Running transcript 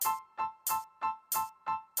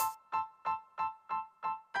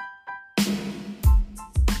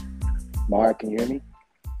Mark, can you hear me?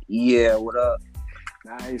 Yeah, what up?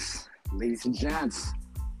 Nice. Ladies and gents,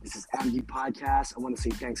 this is MD Podcast. I want to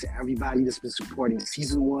say thanks to everybody that's been supporting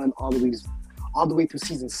season 1 all the way through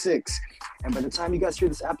season 6. And by the time you guys hear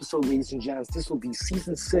this episode, ladies and gents, this will be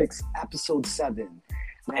season 6, episode 7.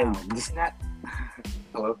 Now, this not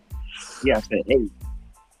hello? Yeah, I said, hey.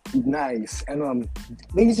 Nice. And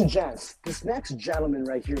ladies and gents, this next gentleman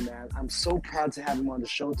right here, man, I'm so proud to have him on the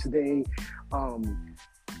show today.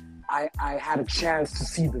 I had a chance to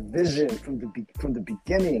see the vision from the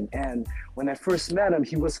beginning, and when I first met him,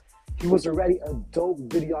 he was already a dope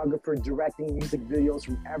videographer, directing music videos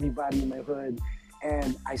from everybody in my hood,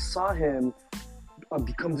 and I saw him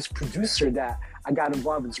become this producer that I got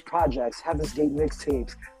involved in his projects, Heaven's Gate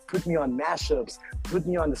mixtapes, put me on mashups, put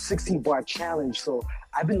me on the 16-bar challenge. So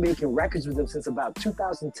I've been making records with him since about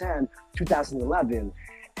 2010, 2011.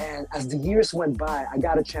 And as the years went by, I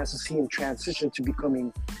got a chance to see him transition to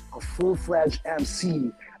becoming a full-fledged MC,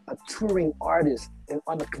 a touring artist, and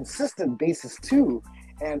on a consistent basis too.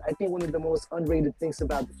 And I think one of the most underrated things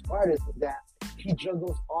about this artist is that he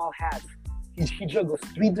juggles all hats. He juggles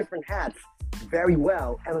 3 different hats very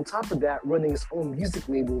well. And on top of that, running his own music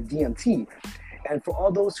label, DMT. And for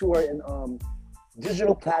all those who are in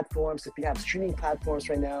digital platforms, if you have streaming platforms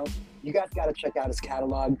right now, you guys got to check out his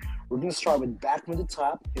catalog. We're going to start with Back from the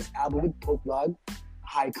Top, his album with Poke Dog,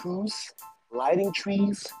 Haikus, Lighting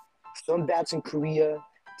Trees, Some Bats in Korea,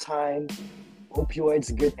 Time,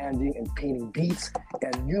 Opioids, Good Ending, and Painting Beats,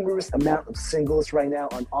 and numerous amount of singles right now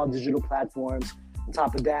on all digital platforms. On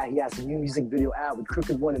top of that, he has a new music video out with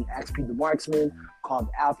Crooked One and XP the Marksman called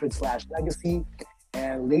Alfred/Legacy.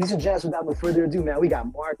 And ladies and gents, without no further ado, man, we got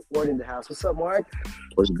Mark Ford in the house. What's up, Mark?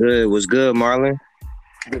 What's good, Marlon?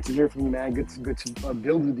 Good to hear from you, man. Good to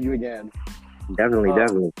build with you again.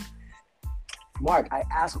 Definitely. Mark, I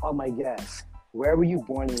ask all my guests, where were you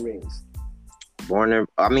born and raised?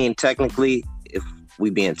 Technically, if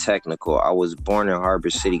we being technical, I was born in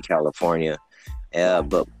Harbor City, California.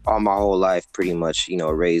 But all my whole life, pretty much,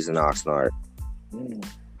 raised in Oxnard.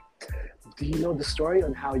 Do you know the story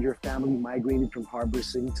on how your family migrated from Harbor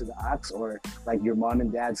City to the Ox, or like your mom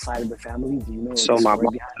and dad's side of the family? Do you know? So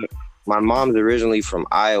my mom's originally from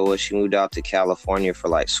Iowa. She moved out to California for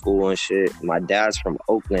like school and shit. My dad's from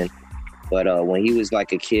Oakland, but when he was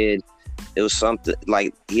like a kid, it was something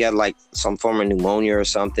like he had like some form of pneumonia or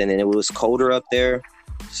something, and it was colder up there,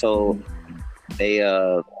 so they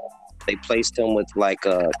placed him with like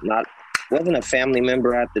wasn't a family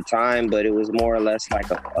member at the time, but it was more or less like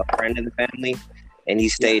a friend of the family, and he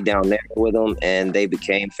stayed down there with them, and they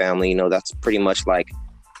became family. That's pretty much like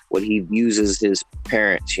what he views as his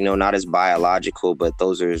parents, not his biological, but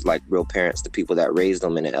those are his like real parents, the people that raised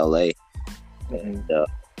him in LA. And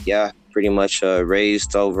pretty much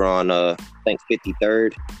raised over on I think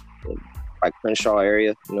 53rd, like Crenshaw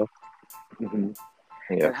area, Mm-hmm.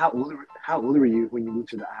 Yeah. And how old were you when you moved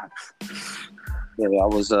to the Ox? Yeah, I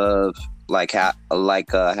was like half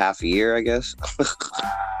a year, I guess.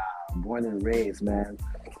 Born and raised, man.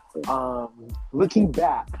 Looking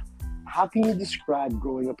back, how can you describe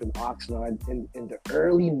growing up in Oxnard in the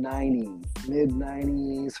early 90s, mid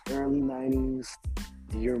 90s, early 90s?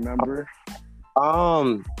 Do you remember?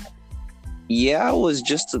 Yeah, it was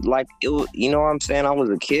just like it. You know what I'm saying? I was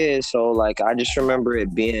a kid, so like I just remember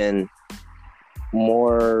it being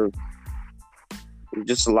more.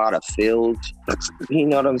 Just a lot of fields, you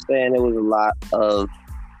know what I'm saying? It was a lot of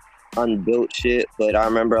unbuilt shit, but I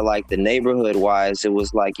remember like the neighborhood wise, it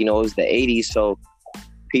was like, it was the 80s, so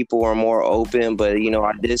people were more open, but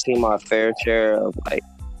I did see my fair share of like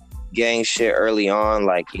gang shit early on,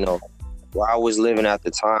 like, where I was living at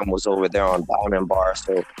the time was over there on Diamond Bar,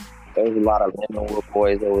 so there was a lot of Lemonwood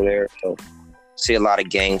boys over there, so see a lot of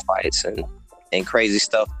gang fights and crazy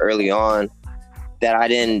stuff early on that I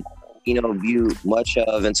didn't view much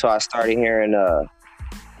of until I started hearing,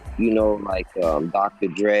 like Dr.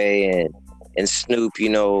 Dre and Snoop,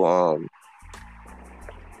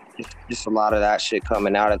 just a lot of that shit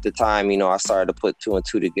coming out at the time. I started to put 2 and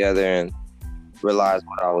 2 together and realize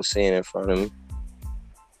what I was seeing in front of me.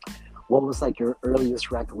 What was like your earliest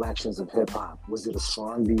recollections of hip hop? Was it a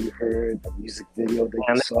song that you heard, a music video that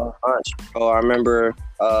you saw? Oh, I remember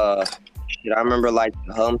like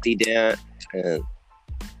the Humpty Dance and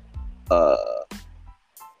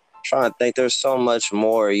trying to think, there's so much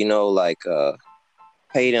more, like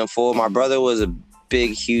Paid in Full. My brother was a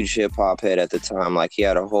big, huge hip hop head at the time. Like he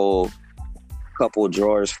had a whole couple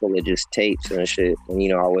drawers full of just tapes and shit.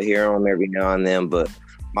 And I would hear them every now and then, but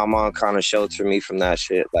my mom kind of sheltered me from that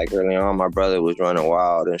shit. Like early on, my brother was running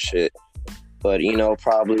wild and shit. But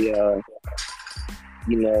probably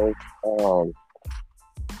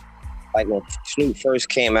like when Snoop first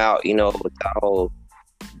came out, you know, with that whole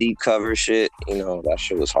deep cover shit, you know, that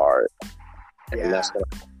shit was hard. And Yeah. that's when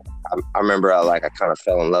I remember I kind of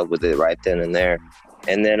fell in love with it right then and there.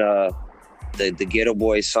 And then the Ghetto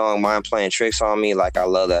Boys song, Mind Playing Tricks on Me, like I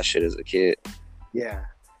love that shit as a kid. Yeah.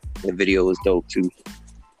 The video was dope too.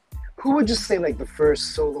 Who would you say like the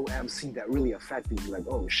first solo MC that really affected you? Like,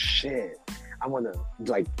 oh shit, I wanna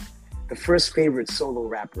like the first favorite solo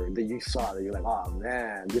rapper that you saw that you're like, oh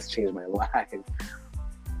man, this changed my life. I'm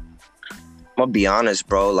gonna be honest,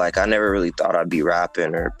 bro. Like I never really thought I'd be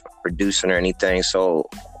rapping or producing or anything. So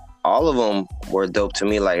all of them were dope to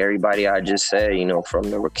me. Like everybody I just said, you know,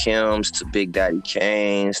 from the Rakims to Big Daddy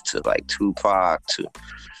Kane's to like Tupac to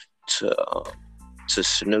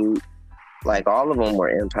Snoop. Like all of them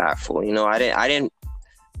were impactful. You know, I didn't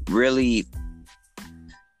really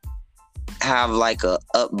have like a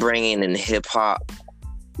upbringing in hip hop,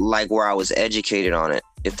 like where I was educated on it,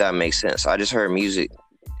 if that makes sense. I just heard music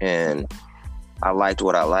and I liked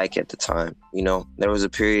what I liked at the time. You know, there was a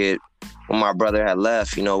period when my brother had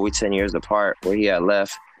left, you know, we're 10 years apart, where he had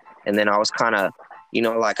left. And then I was kind of, you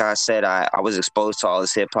know, like I said, I was exposed to all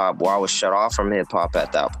this hip hop, where I was shut off from hip hop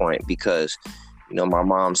at that point because, you know, my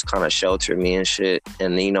mom's kind of sheltered me and shit.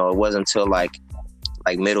 And, you know, it wasn't until like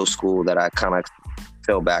middle school that I kind of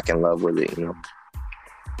fell back in love with it, you know.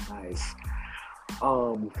 Nice.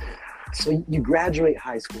 So you graduate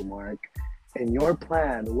high school, Mark, and your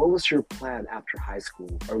plan, what was your plan after high school?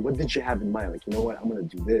 Or what did you have in mind? Like, you know what, I'm gonna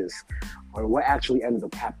do this. Or what actually ended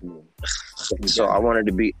up happening? So I wanted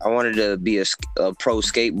to be a pro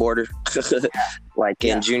skateboarder. Like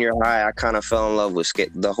in junior high, I kind of fell in love with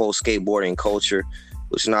the whole skateboarding culture,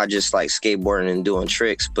 which is not just like skateboarding and doing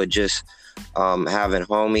tricks, but just having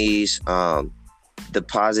homies, the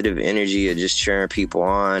positive energy of just cheering people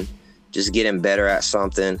on, just getting better at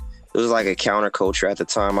something. It was like a counterculture at the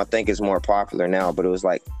time. I think it's more popular now, but it was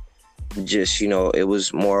like just, you know, it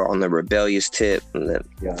was more on the rebellious tip. And then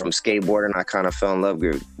from skateboarding, I kind of fell in love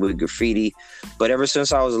with graffiti. But ever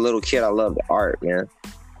since I was a little kid, I loved art, man.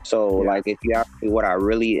 So like if you ask me what I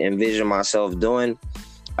really envision myself doing,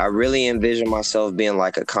 I really envision myself being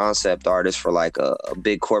like a concept artist for like a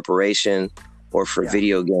big corporation or for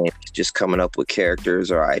video games, just coming up with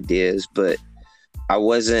characters or ideas. But I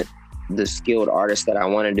wasn't the skilled artist that I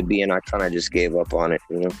wanted to be, and I kind of just gave up on it,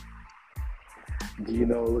 you know. Do you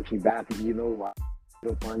know, looking back, do you know why you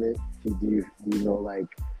gave up on it? Do you know like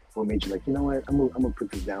what made you like, you know what, I'm gonna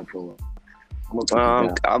put this down for a while?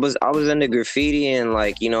 I was into graffiti, and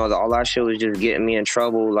like, you know, all that shit was just getting me in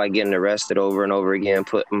trouble, like getting arrested over and over again,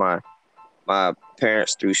 putting my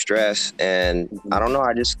parents through stress. And I don't know,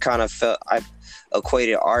 I just kind of felt I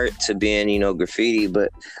equated art to being, you know, graffiti.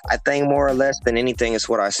 But I think more or less than anything, it's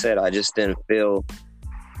what I said. I just didn't feel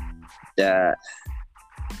that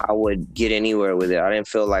I would get anywhere with it. I didn't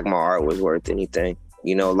feel like my art was worth anything.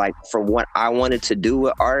 You know, like for what I wanted to do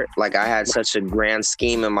with art, like I had such a grand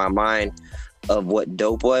scheme in my mind of what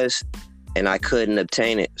dope was, and I couldn't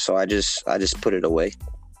obtain it. So I just put it away.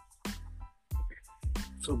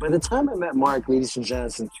 So by the time I met Mark, ladies and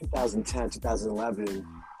gents, in 2010, 2011,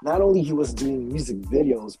 not only he was doing music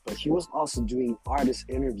videos, but he was also doing artist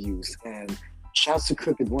interviews. And shouts to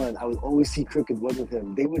Crooked One. I would always see Crooked One with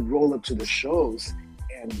him. They would roll up to the shows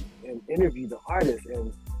and interview the artists.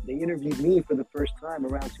 And they interviewed me for the first time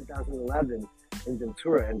around 2011 in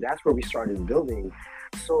Ventura. And that's where we started building.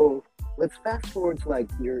 So let's fast forward to like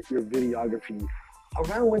your videography.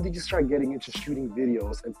 Around when did you start getting into shooting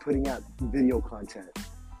videos and putting out video content?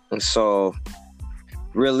 So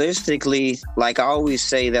realistically, like I always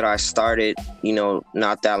say that I started, you know,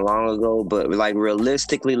 not that long ago, but like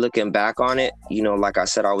realistically looking back on it, you know, like I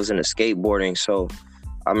said, I was into skateboarding. So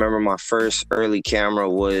I remember my first early camera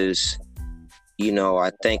was, you know,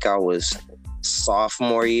 I think I was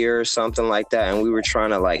sophomore year or something like that, and we were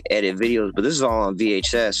trying to like edit videos, but this is all on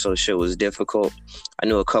VHS, so shit was difficult. I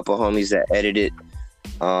knew a couple homies that edited,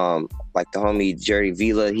 like the homie Jerry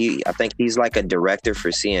Vila. I think he's like a director for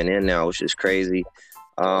CNN now, which is crazy.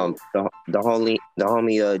 The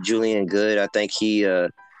homie Julian Good, I think he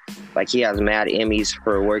has mad Emmys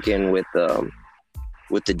for working with the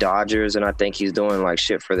Dodgers, and I think he's doing like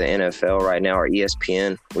shit for the NFL right now, or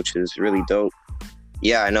ESPN, which is really dope.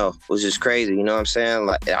 Yeah, I know. It was just crazy, you know what I'm saying?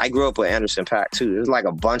 Like, I grew up with Anderson .Paak too. There's like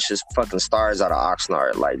a bunch of fucking stars out of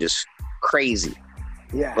Oxnard, like just crazy.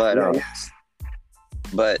 Yeah. But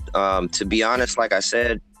to be honest, like I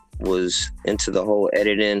said, was into the whole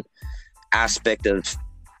editing aspect of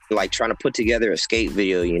like trying to put together a skate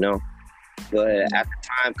video, you know. But at the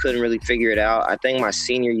time, couldn't really figure it out. I think my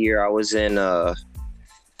senior year, I was in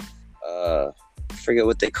forget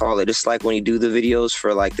what they call it. It's like when you do the videos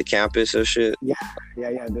for like the campus or shit. Yeah,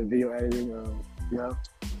 the video editing. Yeah.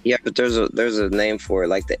 Yeah, but there's a name for it,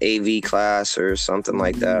 like the AV class or something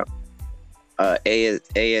like that.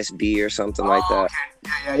 ASB or something like that.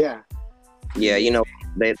 Okay. Yeah. Yeah, you know,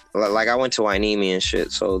 they like I went to Wainimi and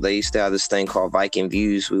shit, so they used to have this thing called Viking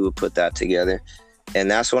Views. We would put that together,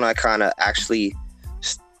 and that's when I kind of actually.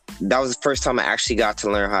 That was the first time I actually got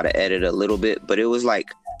to learn how to edit a little bit, but it was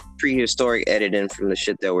like prehistoric editing from the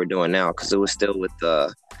shit that we're doing now, because it was still with I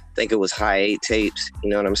think it was high 8 tapes. You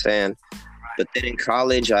know what I'm saying? But then in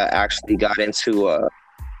college, I actually got into I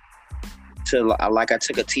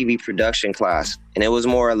took a TV production class, and it was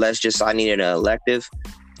more or less just I needed an elective.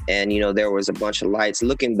 And, you know, there was a bunch of lights.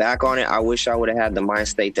 Looking back on it, I wish I would have had the mind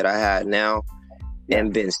state that I had now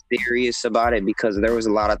and been serious about it, because there was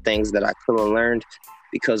a lot of things that I could have learned,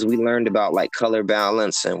 because we learned about like color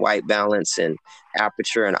balance and white balance and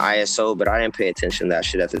aperture and ISO, but I didn't pay attention to that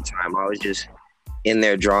shit at the time. I was just in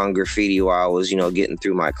there drawing graffiti while I was, you know, getting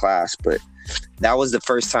through my class. But that was the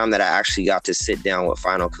first time that I actually got to sit down with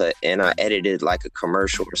Final Cut, and I edited like a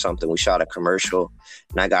commercial or something. We shot a commercial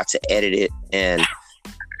and I got to edit it, and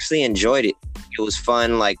actually enjoyed it. It was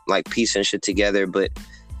fun, like piecing shit together. But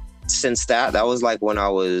since that was like when I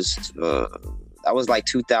was that was like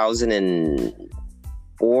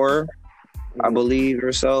 2004, I believe,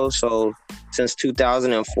 or so. So since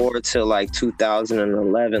 2004 till like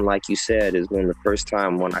 2011, like you said, is when the first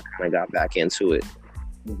time when I kind of got back into it.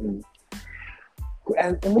 Mm-hmm.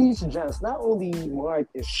 And ladies and gents, not only Mark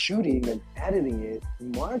is shooting and editing it,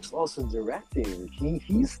 Mark's also directing.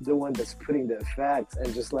 He's the one that's putting the effects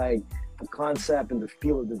and just like the concept and the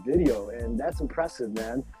feel of the video, and that's impressive,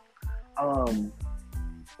 man. Who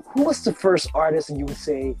was the first artist that you would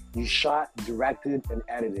say you shot, directed, and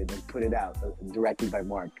edited and put it out, directed by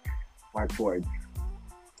Mark Ford?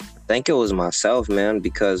 I think it was myself, man,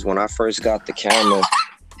 because when I first got the camera,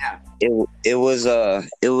 it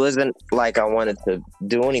wasn't like I wanted to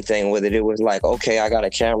do anything with it. It was like, okay, I got a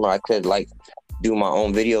camera, I could like do my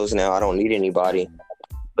own videos now. I don't need anybody.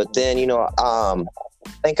 But then, you know, I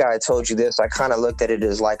think I told you this. I kind of looked at it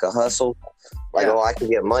as like a hustle. Like, oh, I can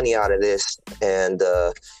get money out of this. And,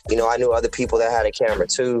 you know, I knew other people that had a camera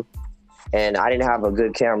too. And I didn't have a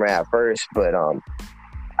good camera at first, but I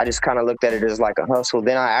just kind of looked at it as like a hustle.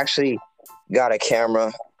 Then I actually got a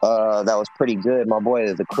camera that was pretty good. My boy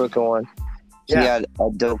is the crooked one. He had a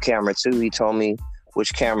dope camera too. He told me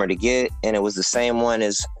which camera to get, and it was the same one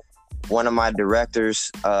as one of my directors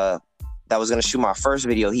that was going to shoot my first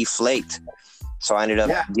video. He flaked, so I ended up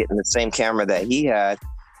getting the same camera that he had,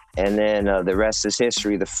 and then the rest is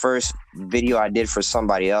history. The first video I did for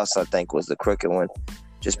somebody else, I think, was the crooked one,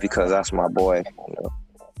 just because that's my boy. You know?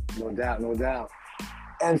 No doubt.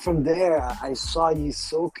 And from there, I saw you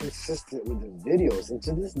so consistent with the videos, and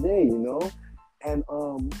to this day, you know. And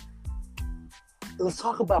let's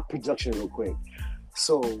talk about production real quick.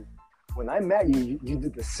 So when I met you, you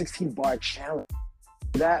did the 16-bar challenge.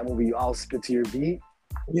 That when we all spit to your beat.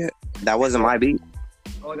 Yeah, that wasn't my beat.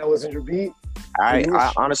 Oh, that wasn't your beat? I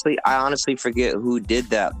honestly forget who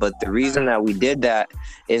did that, but the reason that we did that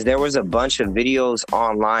is there was a bunch of videos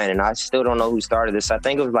online, and I still don't know who started this. I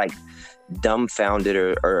think it was like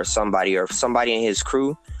Dumbfounded or somebody in his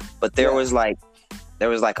crew, but there was like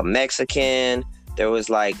a Mexican, there was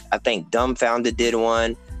like, I think Dumbfounded did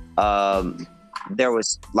one, there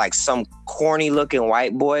was like some corny looking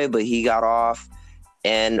white boy, but he got off,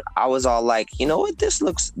 and I was all like, you know what, this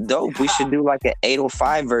looks dope, we should do like an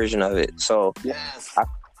 805 version of it. So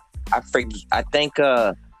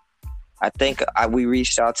we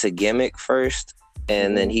reached out to Gimmick first,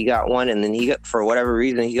 and then he got one, and then for whatever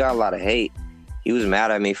reason, he got a lot of hate. He was mad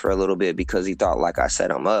at me for a little bit because he thought like I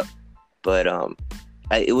set him up. But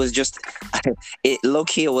it was just,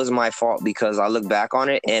 low-key, it was my fault, because I look back on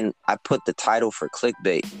it and I put the title for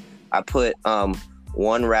clickbait. I put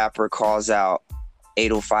one rapper calls out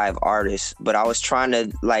 805 artists, but I was trying to,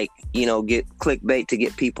 like, you know, get clickbait to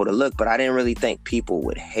get people to look, but I didn't really think people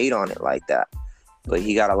would hate on it like that. But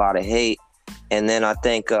he got a lot of hate. And then I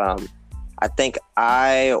think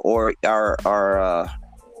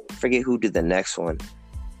forget who did the next one.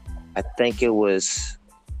 I think it was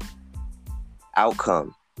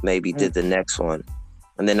Outcome maybe did the next one.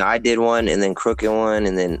 And then I did one, and then Crooked one,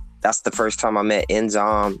 and then that's the first time I met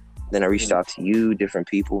Enzom. Then I reached out to you, different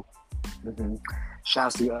people. Mm-hmm.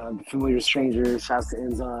 Shouts to Familiar Strangers, shouts to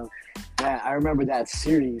Enzom. Yeah, I remember that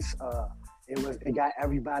series. It got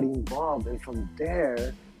everybody involved, and from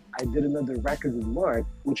there I did another record with Mark,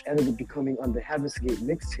 which ended up becoming on the Heaven's Gate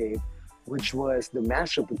mixtape, which was the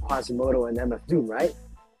mashup with Quasimodo and MF Doom, right?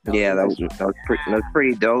 That was a Yeah, nice joint. that was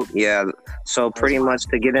pretty dope. Yeah, so That was pretty fun. much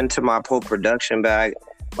to get into my post production bag,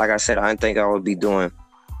 like I said, I didn't think I would be doing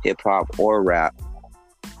hip hop or rap,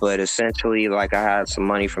 but essentially, like I had some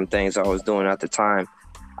money from things I was doing at the time.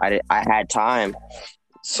 I had time, Mhm.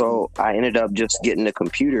 so I ended up just getting a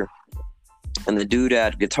computer, and the dude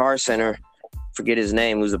at Guitar Center, forget his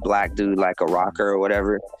name, was a black dude, like a rocker or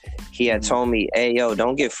whatever. He had Mhm. told me, "Hey, yo,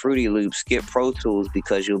 don't get Fruity Loops, get Pro Tools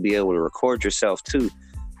because you'll be able to record yourself too."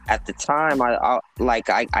 At the time,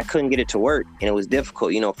 I couldn't get it to work, and it was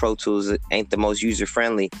difficult. Pro Tools ain't the most user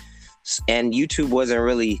friendly, and YouTube wasn't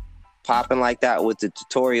really popping like that with the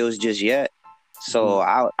tutorials just yet. So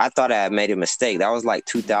Mhm. I thought I had made a mistake. That was like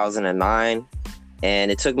 2009, and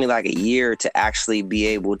it took me like a year to actually be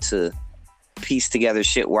able to piece together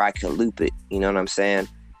shit where I could loop it. You know what I'm saying?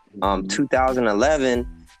 Mhm. 2011,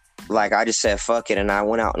 like I just said fuck it, and I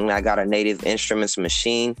went out and I got a Native Instruments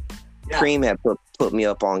machine. Yeah. Cream had put me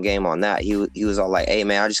up on game on that. He was all like, "Hey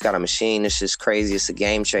man, I just got a machine. It's just crazy. It's a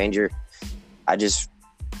game changer." I just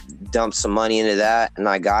dumped some money into that, and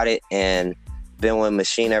I got it, and been with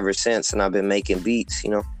machine ever since. And I've been making beats.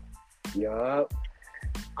 Yup.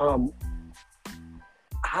 Um,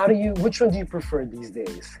 which one do you prefer these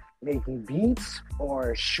days? Making beats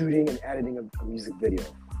or shooting and editing a music video?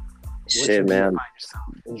 Which Shit, one do you man. find yourself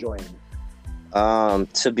enjoying?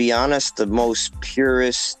 To be honest, the most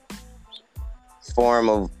purest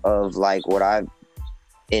form of like what I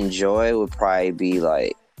enjoy would probably be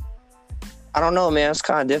like, I don't know, man. It's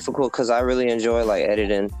kind of difficult because I really enjoy like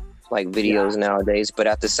editing like Yeah. videos nowadays, but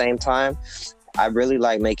at the same time, I really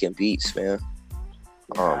like making beats, man.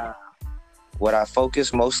 Um, Yeah. what I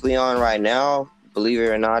focus mostly on right now, believe it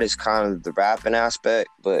or not, is kind of the rapping aspect.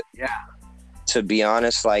 But Yeah. to be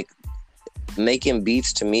honest, like making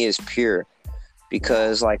beats to me is pure Yeah.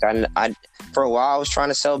 because like I for a while I was trying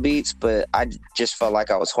to sell beats, but I just felt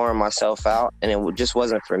like I was whoring myself out, and it just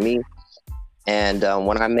wasn't for me. And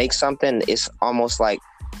when I make something, it's almost like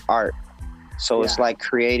art. So it's Yeah. like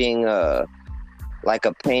creating like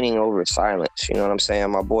a painting over silence. You know what I'm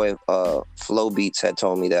saying? My boy Flow Beats had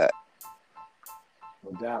told me that.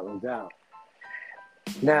 No doubt. No doubt.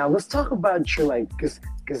 Now let's talk about your like, because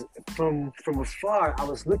from afar I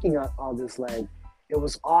was looking at all this like it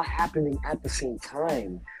was all happening at the same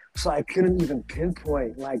time, so I couldn't even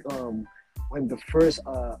pinpoint like when the first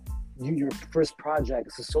your first project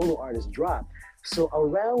as a solo artist dropped. So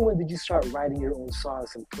around when did you start writing your own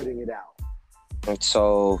songs and putting it out? And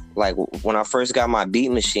so like when I first got my beat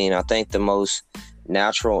machine, I think the most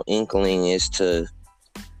natural inkling is to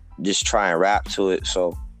just try and rap to it.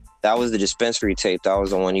 So that was the dispensary tape. That was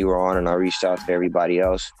the one you were on, and I reached out to everybody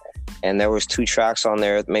else. And there was 2 tracks on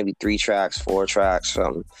there, maybe 3 tracks, 4 tracks,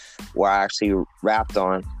 where I actually rapped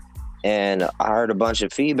on. And I heard a bunch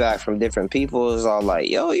of feedback from different people. It was all like,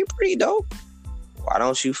 "Yo, you're pretty dope. Why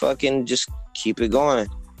don't you fucking just keep it going?"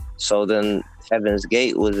 So then Heaven's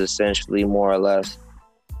Gate was essentially more or less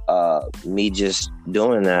me just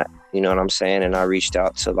doing that. You know what I'm saying? And I reached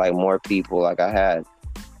out to like more people. Like I had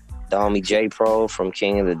the homie J Pro from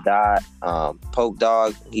King of the Dot, Poke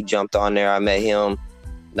Dog. He jumped on there. I met him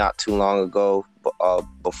not too long ago.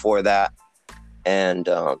 Before that, and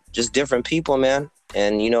just different people, man.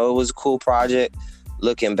 And it was a cool project.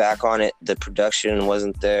 Looking back on it, the production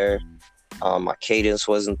wasn't there. My cadence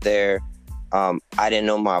wasn't there. I didn't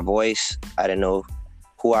know my voice. I didn't know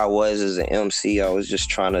who I was as an MC. I was just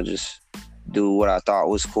trying to just do what I thought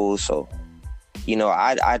was cool. So,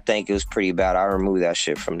 I think it was pretty bad. I removed that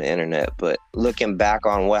shit from the internet. But looking back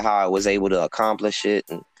on how I was able to accomplish it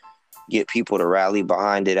and get people to rally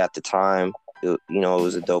behind it at the time, it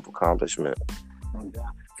was a dope accomplishment. No doubt.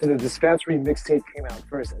 So the dispensary mixtape came out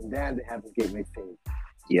first, and then the Heaven's Gate mixtape,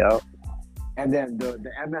 Yeah. and then the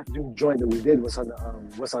MF Doom joint that we did was on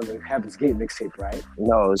the Heaven's Gate mixtape, right?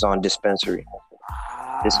 No, it was on Dispensary.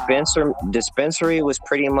 Ah, Dispensary was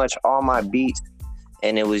pretty much all my beats,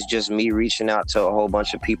 and it was just me reaching out to a whole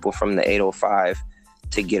bunch of people from the 805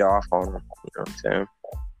 to get off on them. You know what I'm saying?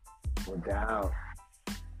 no doubt.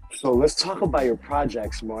 So let's talk about your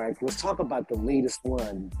projects, Mark. Let's talk about the latest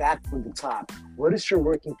one, Back from the Top. What is your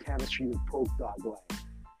working chemistry with Poke Dog like?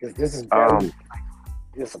 Because this is Um,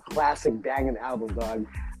 it's a classic banging album, dog.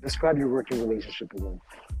 Describe your working relationship with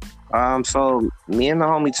him. so me and the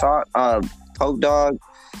homie talk. Poke Dog,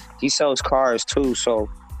 he sells cars too, so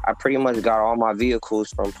I pretty much got all my vehicles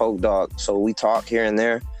from Poke Dog. So we talk here and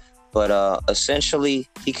there, but essentially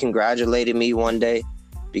he congratulated me one day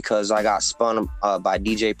because I got spun by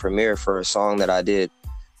DJ Premier for a song that I did,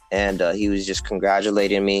 and he was just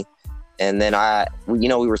congratulating me. And then we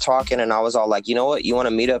were talking, and I was all like, you know what, you want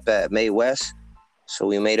to meet up at May West? So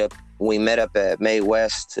we we met up at May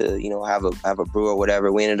West to, you know, have a brew or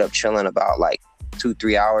whatever. We ended up chilling about like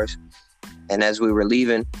 2-3 hours. And as we were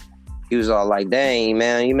leaving, he was all like, "Dang,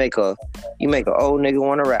 man, you make a old nigga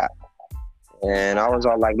want to rap." And I was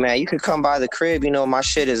all like, "Man, you could come by the crib. You know, my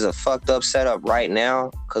shit is a fucked up setup right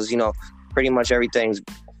now because, you know, pretty much everything's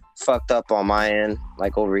fucked up on my end,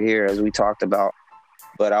 like over here, as we talked about."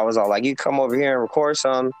 But I was all like, "You come over here and record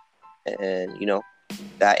some." And, you know,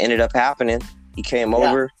 that ended up happening. He came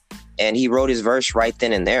over and he wrote his verse right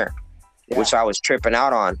then and there, which I was tripping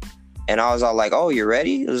out on. And I was all like, "Oh, you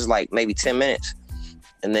ready?" It was like maybe 10 minutes.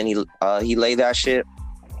 And then he laid that shit.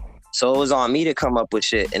 So it was on me to come up with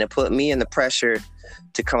shit. And it put me in the pressure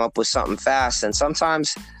to come up with something fast. And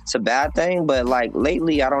sometimes it's a bad thing. But like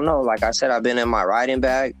lately, I don't know. Like I said, I've been in my writing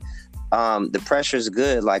bag. The pressure's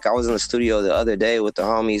good. Like I was in the studio the other day with the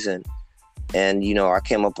homies and you know, I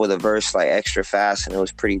came up with a verse like extra fast and it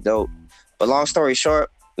was pretty dope. But long story short,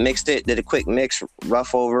 mixed it, did a quick mix,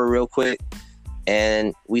 rough over real quick.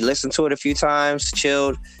 And we listened to it a few times,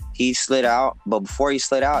 chilled. He slid out. But before he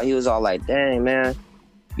slid out, he was all like, "Dang, man,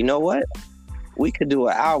 you know what? We could do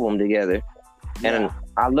an album together." And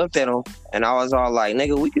I looked at him and I was all like,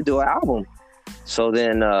 "Nigga, we could do an album." So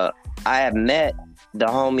then I had met the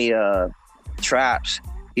homie Traps.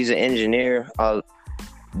 He's an engineer, a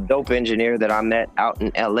dope engineer that I met out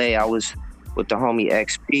in LA. I was with the homie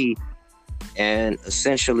XP, and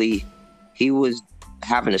essentially he was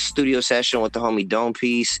having a studio session with the homie Dome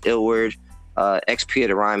Piece, Illward, XP of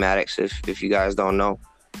the Rhyme Addicts, if you guys don't know.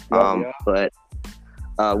 But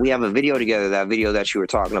we have a video together, that video that you were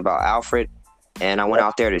talking about, Alfred, and I went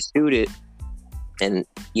out there to shoot it. And,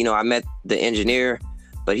 you know, I met the engineer,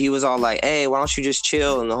 but he was all like, "Hey, why don't you just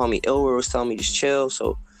chill?" And the homie Illward was telling me just chill.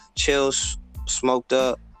 So chill, smoked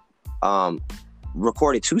up,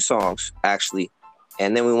 recorded 2 songs, actually.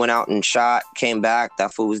 And then we went out and shot, came back.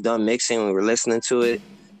 That fool was done mixing. We were listening to it.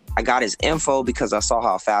 I got his info because I saw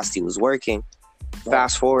how fast he was working.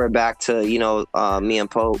 Fast forward back to, you know, me and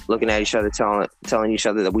Pope looking at each other, telling each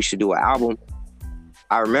other that we should do an album.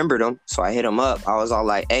 I remembered him, so I hit him up. I was all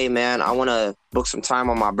like, "Hey, man, I want to book some time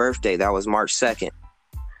on my birthday." That was March 2nd.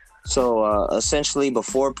 So essentially,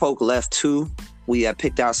 before Poke left too, we had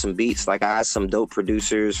picked out some beats. Like I had some dope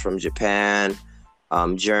producers from Japan,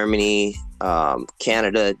 Germany,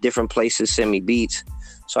 Canada, different places send me beats.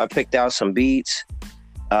 So I picked out some beats,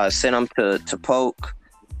 sent them to Poke,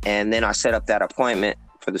 and then I set up that appointment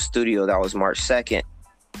for the studio. That was March 2nd.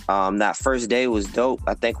 That first day was dope.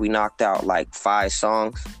 I think we knocked out like 5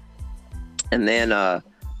 songs. And then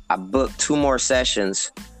I booked 2 more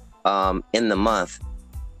sessions in the month.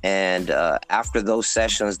 And after those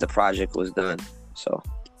sessions, the project was done. So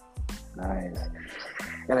nice.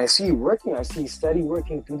 And I see you working. I see you steady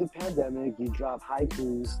working through the pandemic. You drop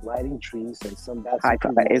haikus, lighting trees, and some bad.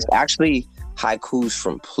 It's actually haikus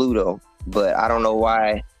from Pluto, but I don't know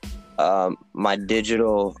why my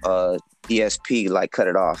digital DSP like cut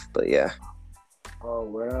it off. But yeah. Oh,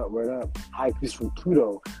 word up. Haikus from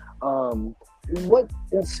Pluto. What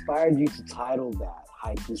inspired you to title that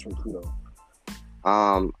Haikus from Pluto?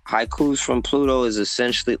 Haikus from Pluto is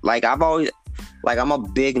essentially like I'm a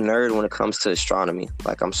big nerd when it comes to astronomy.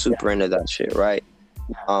 Like I'm super into that shit, right?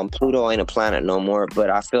 Pluto ain't a planet no more,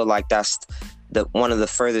 but I feel like that's one of the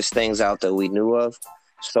furthest things out that we knew of.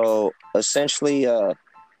 So essentially,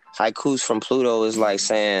 haikus from Pluto is like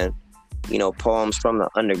saying, you know, poems from the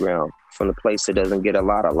underground, from the place that doesn't get a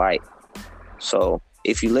lot of light. So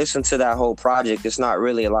if you listen to that whole project, it's not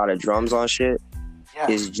really a lot of drums on shit.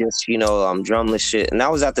 It's just, you know, drumless shit. And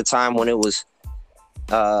that was at the time when it was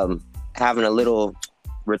having a little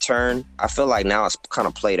return. I feel like now it's kind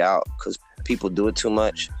of played out because people do it too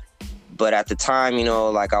much. But at the time, you know,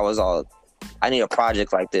 like I need a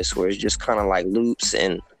project like this where it's just kind of like loops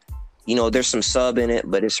and, you know, there's some sub in it,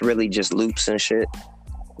 but it's really just loops and shit.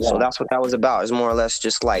 Yeah. So that's what that was about. It's more or less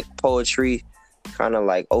just like poetry, kind of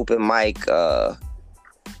like open mic,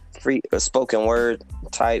 free spoken word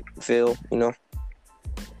type feel, you know.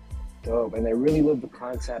 Dope. And I really love the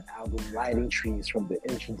concept album Lighting Trees from the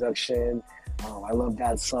introduction. I love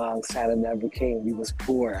that song, Santa Never Came, We Was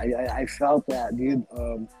Poor. I felt that, dude.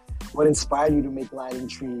 What inspired you to make Lighting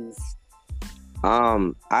Trees?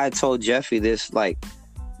 I told Jeffy this, like,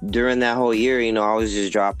 during that whole year, you know, I was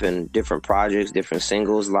just dropping different projects, different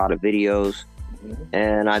singles, a lot of videos. Mm-hmm.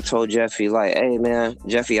 And I told Jeffy, like, "Hey, man,"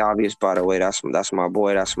 Jeffy Obvious, by the way, that's my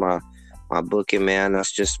boy, that's my booking man.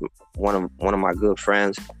 That's just one of my good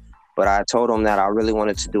friends. But I told him that I really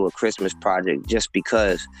wanted to do a Christmas project just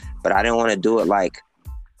because, but I didn't want to do it like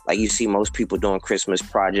you see most people doing Christmas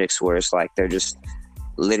projects where it's like they're just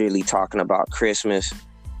literally talking about Christmas.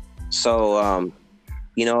 So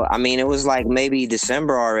I mean, it was like maybe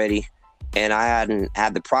December already, and I hadn't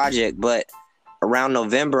had the project. But around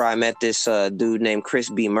November, I met this dude named Chris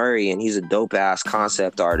B. Murray, and he's a dope ass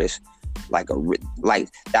concept artist. Like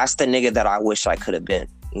that's the nigga that I wish I could have been.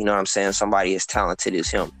 You know what I'm saying? Somebody as talented as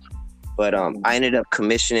him. But I ended up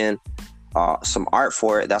commissioning some art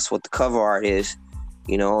for it. That's what the cover art is,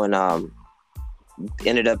 and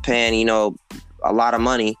ended up paying, a lot of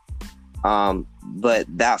money. But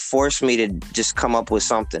that forced me to just come up with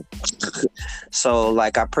something. So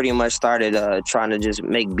like I pretty much started trying to just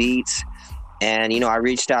make beats. And, I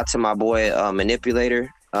reached out to my boy Manipulator.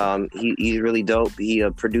 He's really dope. He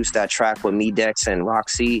produced that track with Me, Dex, and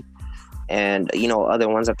Roxy. And, other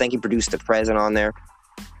ones. I think he produced The Present on there.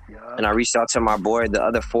 Yeah. And I reached out to my boy, the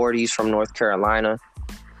other 40s from North Carolina.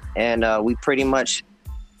 And we pretty much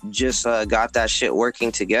just got that shit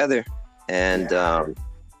working together. And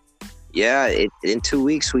in 2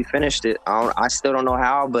 weeks we finished it. I still don't know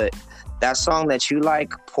how, but that song that you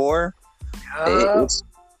like, Poor,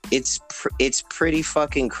 it's pretty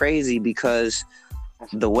fucking crazy because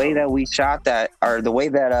the way that we shot that, or the way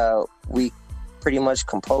that we pretty much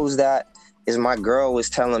composed that, is my girl was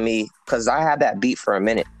telling me, because I had that beat for a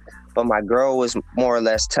minute, but my girl was more or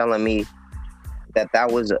less telling me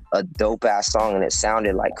that was a dope ass song and it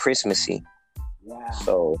sounded like Christmassy. Yeah.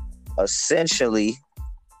 So essentially,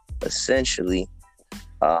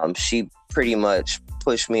 she pretty much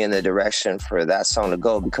pushed me in the direction for that song to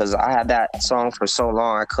go, because I had that song for so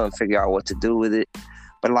long I couldn't figure out what to do with it.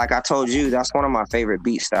 But like I told you, that's one of my favorite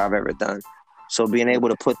beats that I've ever done. So being able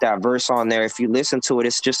to put that verse on there, if you listen to it,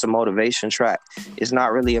 it's just a motivation track. It's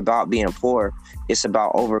not really about being poor. It's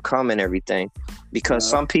about overcoming everything. Because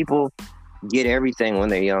some people get everything when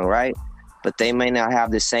they're young, right? But they may not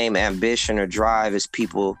have the same ambition or drive as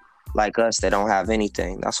people like us that don't have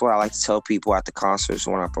anything. That's what I like to tell people at the concerts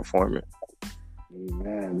when I perform it.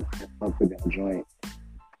 Man, I fuck with that joint.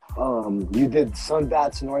 You did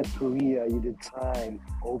Sunbats, North Korea, you did Time,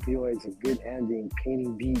 Opioids, A Good Ending,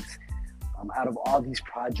 Painting Beats. Out of all these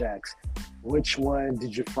projects, which one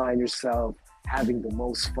did you find yourself having the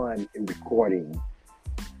most fun in recording?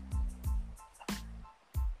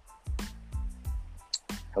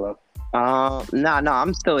 Hello? No,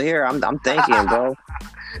 I'm still here. I'm thinking, bro.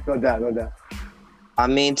 No doubt. I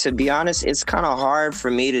mean, to be honest, it's kind of hard for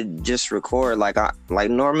me to just record. Like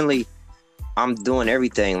normally I'm doing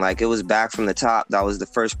everything. Like it was Back from the Top. That was the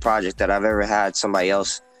first project that I've ever had somebody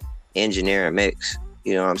else engineer and mix.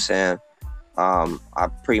 You know what I'm saying? I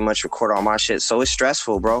pretty much record all my shit. So it's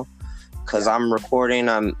stressful, bro. Cause I'm recording,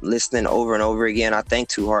 I'm listening over and over again. I think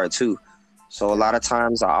too hard too. So a lot of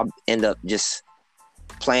times I'll end up just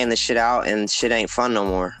playing the shit out and shit ain't fun no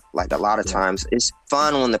more. Like a lot of times it's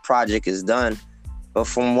fun when the project is done. But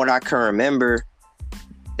from what I can remember,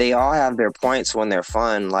 they all have their points when they're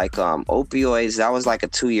fun. Like Opioids, that was like a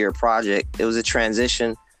 2-year project. It was a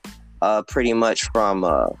transition pretty much from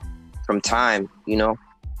Time,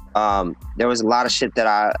 there was a lot of shit that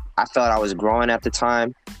I felt I was growing at the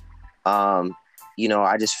time.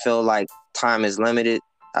 I just feel like time is limited.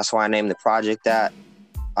 That's why I named the project that.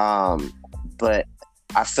 But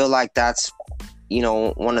I feel like that's,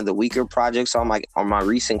 one of the weaker projects on my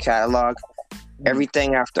recent catalog.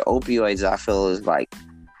 Everything after Opioids, I feel, is like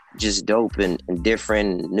just dope and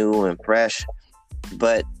different, new and fresh.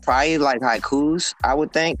 But probably like Haikus, I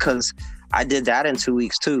would think, because I did that in 2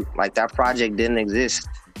 weeks too. Like that project didn't exist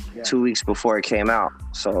 2 weeks before it came out.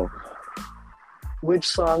 So which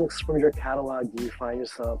songs from your catalog do you find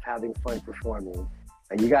yourself having fun performing?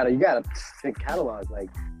 Like you got a sick catalog. Like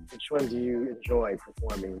which one do you enjoy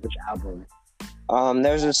performing? Which album?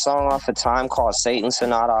 There's a song off of Time called Satan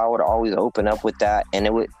Sonata. I would always open up with that,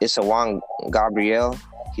 and it's a Juan Gabriel.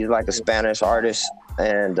 He's like a Spanish artist,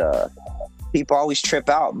 and people always trip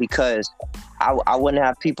out because I wouldn't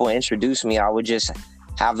have people introduce me. I would just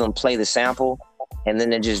have them play the sample, and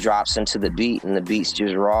then it just drops into the beat, and the beat's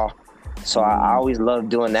just raw. So I always love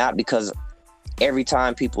doing that because every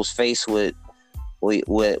time people's face would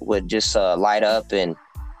just light up, and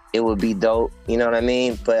it would be dope. You know what I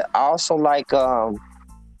mean? But I also like I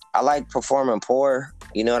like performing Poor.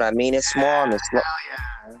 You know what I mean? It's more on the slow.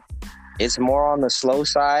 It's more on the slow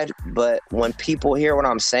side, but when people hear what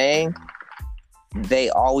I'm saying, they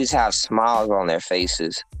always have smiles on their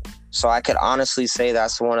faces. So I could honestly say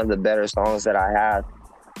that's one of the better songs that I have.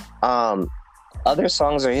 Other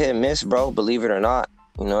songs are hit and miss, bro, believe it or not.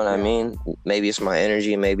 You know what I mean? Maybe it's my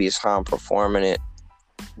energy, maybe it's how I'm performing it.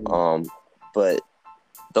 But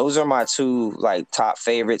those are my two like top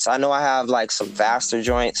favorites. I know I have like some faster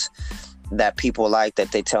joints that people like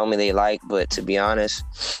that they tell me they like, but to be honest,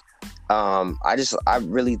 I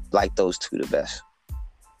really like those two the best.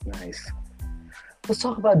 Nice. Let's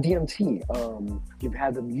talk about DMT. You've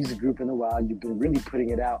had the music group in a while. You've been really putting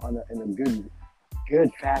it out in a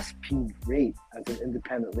good fast speed rate as an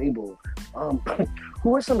independent label. Um,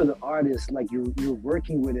 who are some of the artists like you're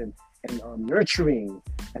working with and nurturing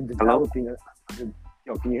and Hello? developing?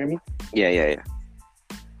 Yo, can you hear me? Yeah, yeah,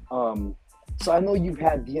 yeah. Um, so I know you've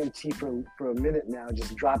had DMT for a minute now,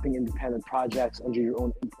 just dropping independent projects under your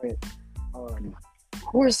own imprint. Um,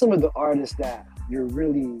 who are some of the artists that you're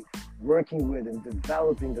really working with and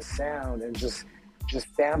developing the sound and just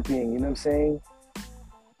stamping? You know what I'm saying?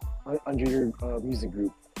 Under your music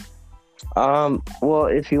group. Well,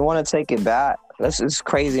 if you want to take it back, this is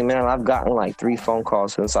crazy, man. I've gotten like 3 phone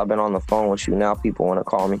calls since I've been on the phone with you. Now people want to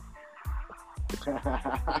call me.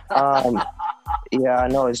 Um, yeah, I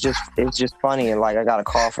know. It's just funny. And like, I got a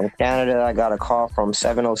call from Canada. I got a call from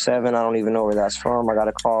 707. I don't even know where that's from. I got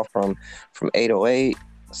a call from 808.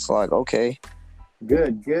 It's like, okay,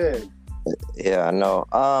 Good, good. yeah, I know.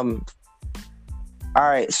 All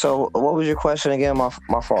right. So, what was your question again? My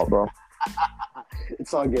fault, bro.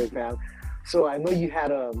 It's all good, fam. So I know you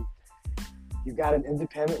got an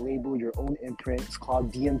independent label, your own imprint. It's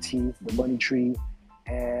called DMT, the Money Tree.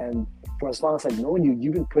 And for as long as I've known you,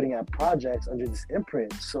 you've been putting out projects under this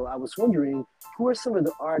imprint. So I was wondering, who are some of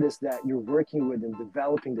the artists that you're working with and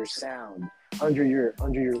developing their sound under your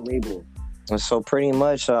label? And so, pretty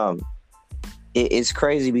much, it's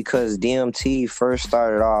crazy because DMT first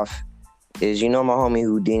started off is my homie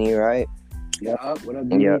Houdini, right? Yeah, what up, Yep.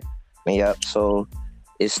 Dini? Yep. So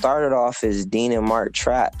it started off as Dean and Mark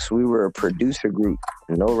Tracks. We were a producer group,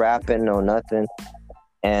 no rapping, no nothing.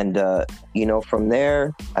 And from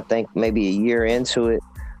there, I think maybe a year into it,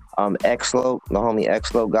 Xlo, the homie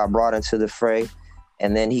Xlo, got brought into the fray,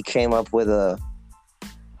 and then he came up with a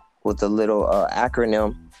little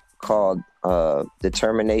acronym called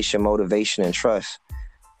Determination, Motivation, and Trust.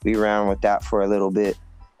 We ran with that for a little bit,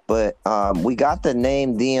 but we got the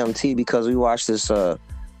name DMT because we watched this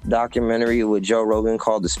documentary with Joe Rogan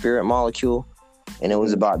called The Spirit Molecule, and it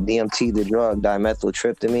was about DMT, the drug,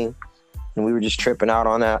 dimethyltryptamine, and we were just tripping out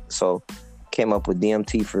on that, so came up with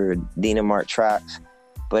DMT for Dean and Mark Tracks.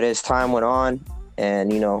 But as time went on,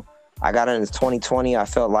 and I got into 2020, I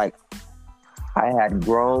felt like I had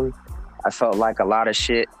grown. I felt like a lot of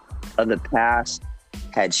shit of the past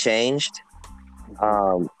had changed.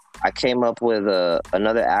 I came up with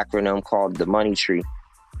another acronym called the Money Tree,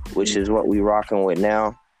 which is what we rocking with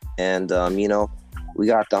now. And we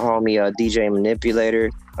got the homie DJ Manipulator.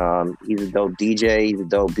 He's a dope DJ. He's a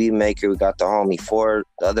dope beat maker. We got the homie Ford,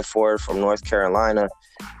 the other Ford from North Carolina.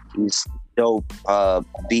 He's dope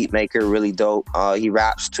beat maker, really dope. He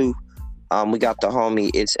raps too. We got the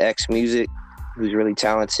homie It's X Music, who's really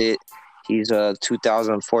talented. He's a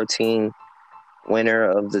 2014 winner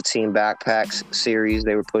of the Team Backpacks series.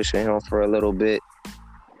 They were pushing him for a little bit.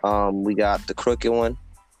 We got the Crooked One.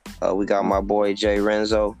 We got my boy Jay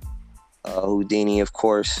Renzo, Houdini, of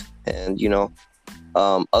course, and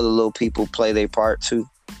other little people play their part too.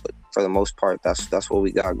 But for the most part, that's what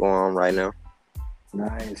we got going on right now.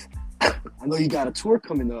 Nice. I know you got a tour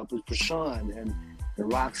coming up with Prashan and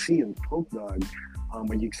Roxy and Poke Dog.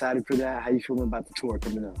 Are you excited for that? How you feeling about the tour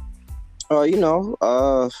coming up?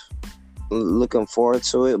 Looking forward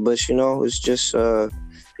to it, but it's just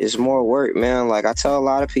it's more work, man. Like I tell a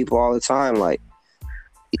lot of people all the time, like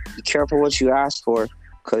be careful what you ask for,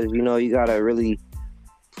 because you gotta really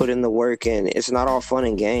put in the work, and it's not all fun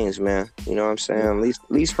and games, man. You know what I'm saying?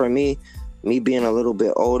 At least for me being a little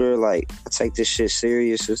bit older, like I take this shit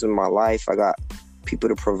serious. This is my life. I got people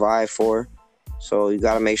to provide for, so you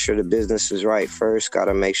gotta make sure the business is right first.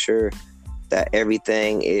 Gotta make sure that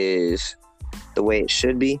everything is the way it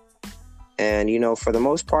should be. And for the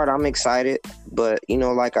most part, I'm excited, but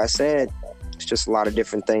like I said, it's just a lot of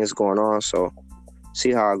different things going on, so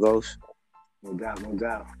see how it goes. No doubt, no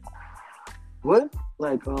doubt. What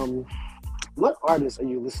what artists are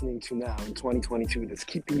you listening to now in 2022 that's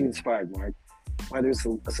keeping you inspired, Mark? Whether it's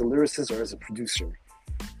as a lyricist or as a producer,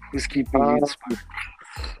 who's keeping you inspired?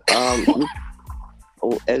 Um,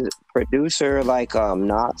 as a producer, like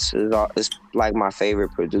Knots is like my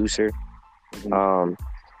favorite producer. Mhm.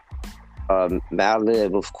 Um,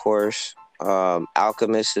 Madlib, of course.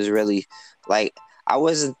 Alchemist is really like I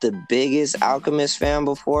wasn't the biggest Alchemist fan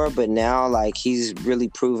before, but now like he's really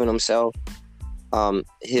proven himself.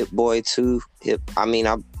 Hit Boy too. I mean,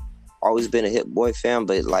 I've always been a Hit Boy fan,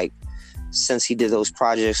 but like since he did those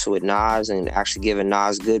projects with Nas and actually giving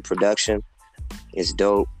Nas good production, it's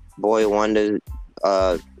dope. Boy Wonder,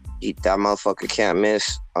 that motherfucker can't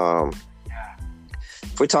miss.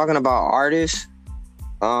 If we're talking about artists,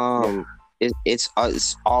 Yeah. it's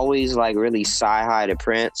always like really sci-hi to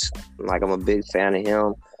Prince. Like I'm a big fan of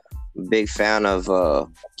him. Big fan of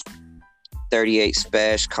 38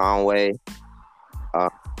 Special, Conway, uh,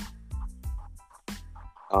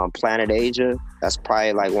 Planet Asia. That's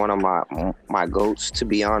probably like one of my goats, to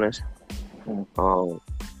be honest. Um,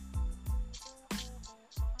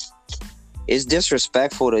 it's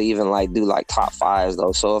disrespectful to even like do like top fives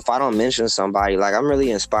though. So if I don't mention somebody, like I'm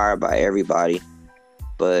really inspired by everybody.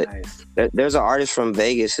 But Nice. there's an artist from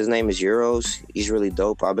Vegas. His name is Euros. He's really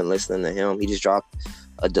dope. I've been listening to him. He just dropped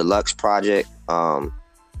a deluxe project.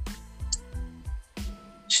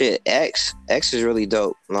 X is really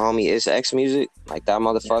dope. My homie, it's X Music. Like that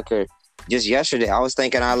motherfucker. Just yesterday, I was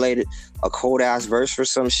thinking I laid a cold ass verse for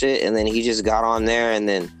some shit, and then he just got on there, and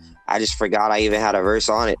then I just forgot I even had a verse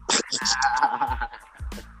on it.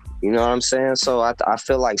 You know what I'm saying? So I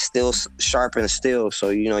feel like still sharp and still. So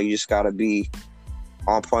you know you just gotta be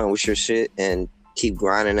on point with your shit and keep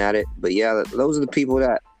grinding at it. But yeah, those are the people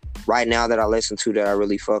that right now that I listen to that I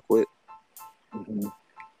really fuck with. Mm-hmm.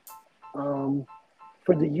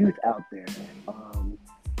 For the youth out there,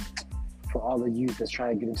 for all the youth that's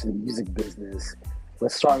trying to get into the music business,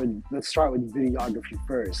 let's start with videography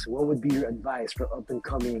first. What would be your advice for up and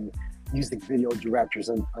coming music video directors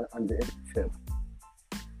on the tip?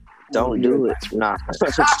 Don't do it. Nah.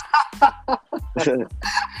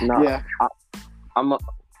 Nah. Yeah. I'm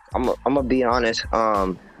gonna be honest.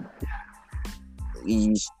 I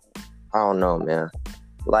don't know, man.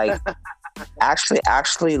 Like,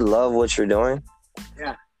 actually love what you're doing.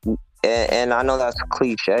 Yeah. And I know that's a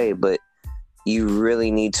cliche, but you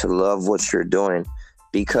really need to love what you're doing,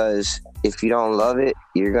 because if you don't love it,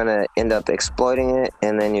 you're gonna end up exploiting it,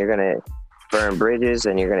 and then you're gonna burn bridges,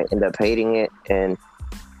 and you're gonna end up hating it, and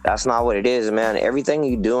that's not what it is, man. Everything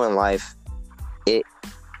you do in life,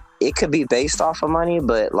 it could be based off of money,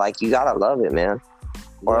 but like you gotta love it, man,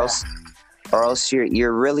 or else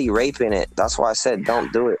you're really raping it. That's why I said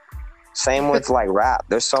don't do it. Same with like rap.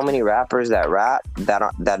 There's so many rappers that rap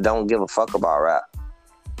that don't give a fuck about rap.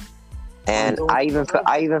 And I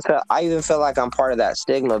even feel like I'm part of that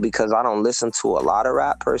stigma because I don't listen to a lot of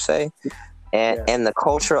rap per se. And the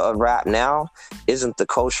culture of rap now isn't the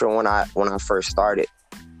culture when I first started.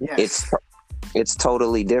 Yes. It's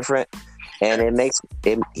totally different, and it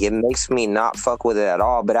makes me not fuck with it at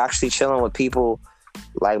all. But actually chilling with people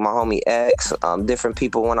like my homie X, different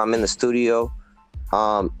people when I'm in the studio,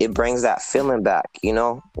 it brings that feeling back, you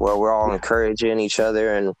know, where we're all encouraging each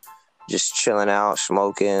other and just chilling out,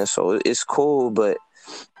 smoking. So it's cool, but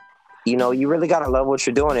you know, you really gotta love what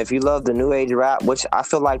you're doing. If you love the new age rap, which I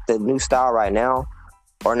feel like the new style right now,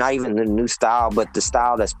 or not even the new style, but the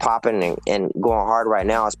style that's popping and going hard right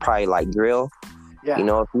now is probably like drill. Yeah. You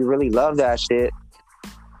know, if you really love that shit,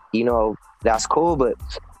 you know, that's cool. But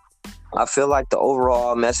I feel like the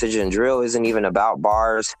overall message in drill isn't even about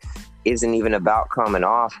bars, isn't even about coming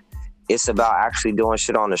off. It's about actually doing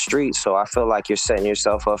shit on the street. So I feel like you're setting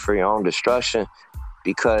yourself up for your own destruction,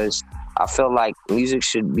 because I feel like music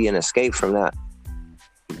should be an escape from that.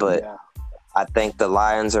 But I think the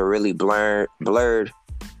lines are really blurred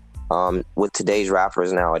with today's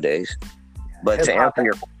rappers nowadays. But to answer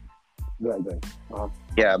your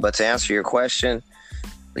but to answer your question,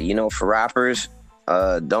 you know, for rappers,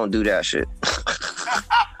 don't do that shit.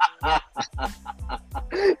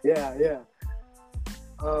 Yeah.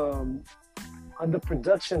 On the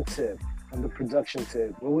production tip,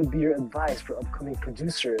 what would be your advice for upcoming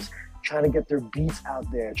producers trying to get their beats out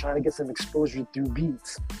there, trying to get some exposure through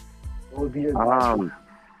beats? What would be your advice?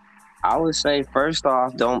 I would say, first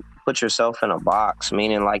off, don't put yourself in a box,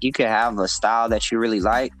 meaning like you could have a style that you really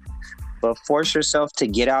like, but force yourself to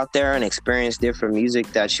get out there and experience different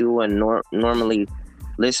music that you wouldn't normally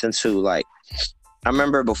listen to. Like, I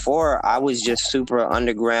remember before, I was just super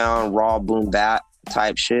underground, raw boom bap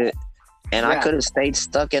type shit, and I could have stayed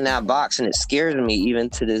stuck in that box, and it scares me even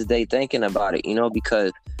to this day thinking about it, you know,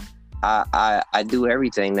 because I do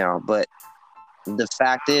everything now. But the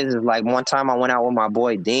fact is like, one time I went out with my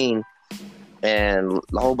boy Dean and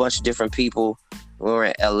a whole bunch of different people. We were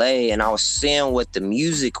in LA, and I was seeing what the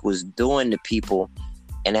music was doing to people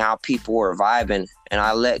and how people were vibing, and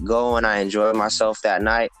I let go and I enjoyed myself that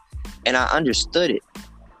night, and I understood it.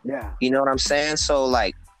 Yeah. You know what I'm saying? So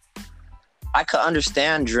like, I could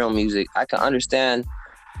understand drill music. I could understand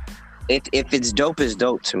if it's dope, it's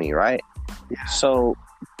dope to me, right? Yeah. So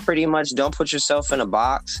pretty much don't put yourself in a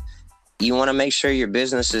box. You want to make sure your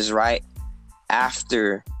business is right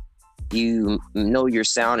after you know your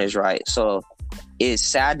sound is right. So it's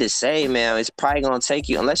sad to say, man, it's probably going to take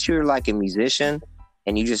you, unless you're like a musician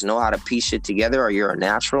and you just know how to piece shit together, or you're a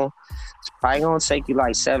natural, it's probably gonna take you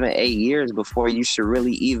like 7-8 years before you should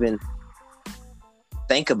really even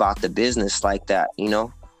think about the business like that, you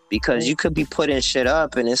know? Because you could be putting shit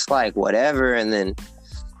up and it's like whatever, and then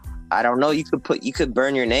I don't know, you could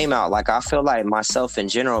burn your name out. Like, I feel like myself in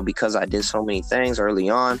general, because I did so many things early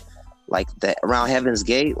on, like that around Heaven's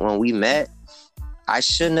Gate when we met, I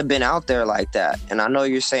shouldn't have been out there like that. And I know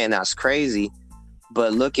you're saying that's crazy,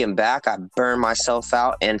 but looking back, I burned myself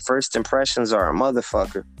out, and first impressions are a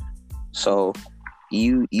motherfucker. So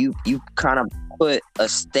you kind of put a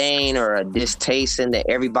stain or a distaste into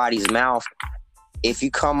everybody's mouth if you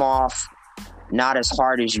come off not as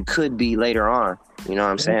hard as you could be later on. You know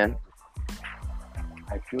what I'm saying?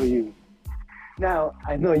 I feel you. Now,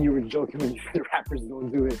 I know you were joking when you said rappers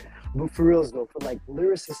don't do it, but for reals though, for like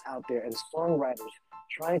lyricists out there and songwriters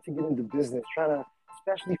trying to get into business,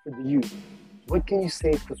 especially for the youth, what can you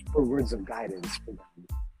say for words of guidance for them?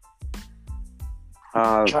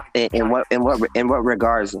 In what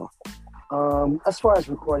regards though? As far as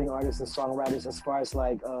recording artists and songwriters, as far as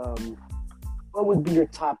like, what would be your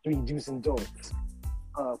top 3 do's and don'ts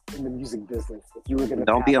in the music business if you were gonna?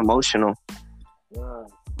 Don't be emotional.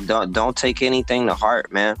 Don't take anything to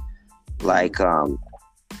heart, man. Like,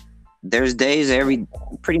 there's days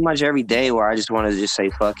pretty much every day where I just want to just say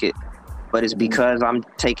fuck it, but it's because I'm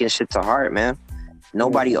taking shit to heart, man.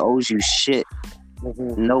 Nobody owes you shit.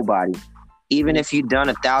 Nobody. Even if you've done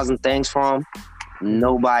 1,000 things for them,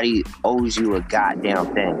 nobody owes you a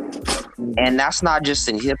goddamn thing. And that's not just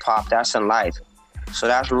in hip hop, that's in life. So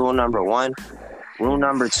that's rule number 1. Rule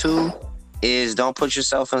number 2 is don't put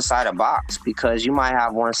yourself inside a box, because you might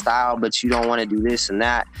have one style, but you don't want to do this and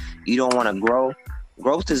that. You don't want to grow.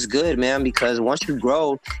 Growth is good, man, because once you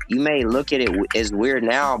grow, you may look at it as weird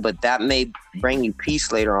now, but that may bring you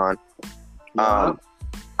peace later on.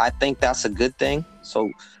 I think that's a good thing.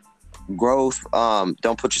 So growth,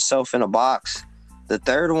 don't put yourself in a box. The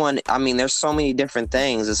third one, I mean, there's so many different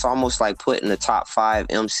things. It's almost like putting the top 5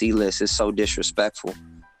 MC list. It's so disrespectful.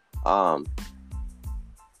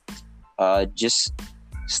 Just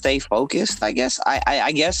stay focused, I guess.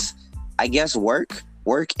 I guess work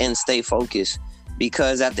and stay focused,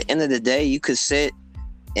 because at the end of the day, you could sit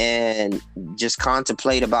and just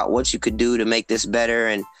contemplate about what you could do to make this better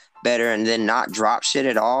and then not drop shit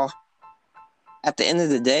at all. At the end of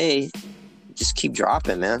the day, just keep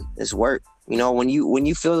dropping, man. It's work. You know, when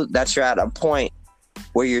you feel that you're at a point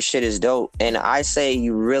where your shit is dope, and I say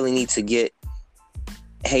you really need to get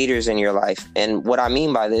haters in your life. And what I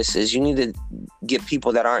mean by this is you need to get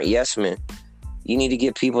people that aren't yes men. You need to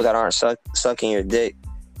get people that aren't sucking your dick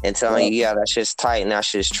and telling you, yeah, that shit's tight and that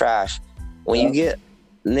shit's trash. When you get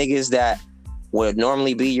niggas that would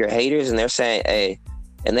normally be your haters and they're saying, hey,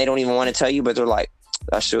 and they don't even want to tell you, but they're like,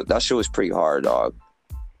 that shit was pretty hard, dog.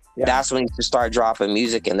 Yeah. That's when you should start dropping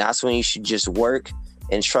music, and that's when you should just work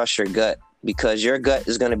and trust your gut, because your gut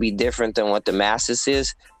is going to be different than what the masses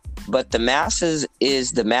is. But the masses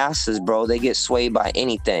is the masses, bro. They get swayed by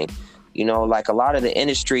anything. You know, like a lot of the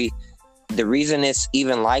industry, the reason it's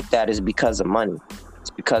even like that is because of money. It's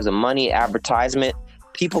because of money, advertisement.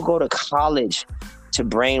 People go to college to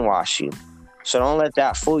brainwash you. So don't let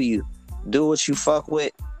that fool you. Do what you fuck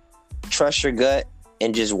with, trust your gut,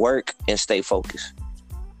 and just work and stay focused.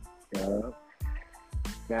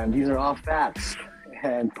 Man, these are all facts.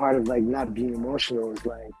 And part of like not being emotional is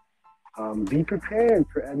like, be prepared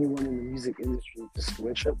for anyone in the music industry to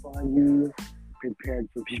switch up on you. Prepared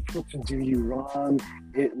for people to do you wrong.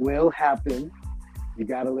 It will happen. You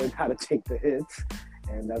got to learn how to take the hits,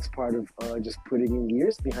 and that's part of just putting in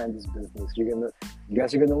years behind this business. You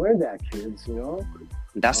guys are gonna learn that, kids. You know.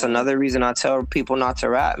 That's another reason I tell people not to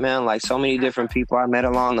rap, man. Like so many different people I met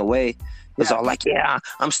along the way. It's all like, yeah,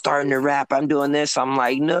 I'm starting to rap. I'm doing this. I'm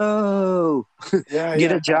like, no,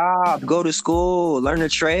 get a job, go to school, learn a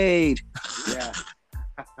trade. Yeah.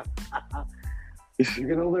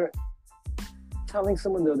 You're gonna learn. Telling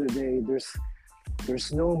someone the other day,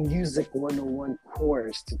 there's no music 101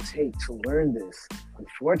 course to take to learn this.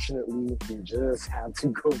 Unfortunately, you just have to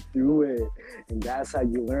go through it, and that's how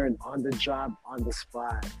you learn, on the job, on the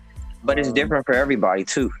spot. But it's different for everybody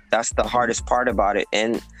too. That's the hardest part about it,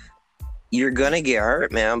 and you're gonna get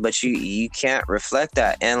hurt, man. But you can't reflect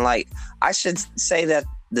that. And like I should say that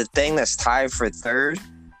the thing that's tied for third,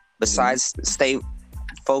 besides stay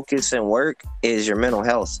focused and work, is your mental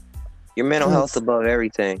health. Your mental health above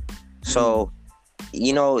everything. So,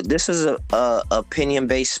 you know, this is a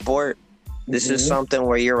opinion-based sport. This is something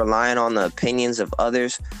where you're relying on the opinions of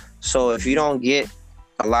others. So if you don't get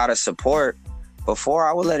a lot of support, before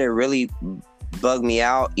I would let it really bug me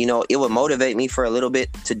out. You know, it would motivate me for a little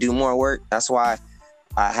bit to do more work. That's why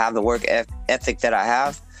I have the work ethic that I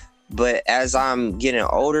have. But as I'm getting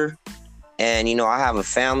older, and I have a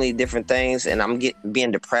family, different things, and I'm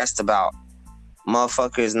being depressed about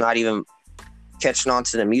motherfuckers not even catching on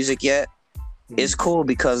to the music yet. It's cool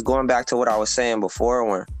because going back to what I was saying before,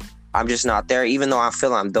 when I'm just not there, even though I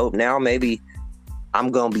feel I'm dope now, maybe I'm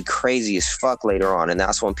gonna be crazy as fuck later on, and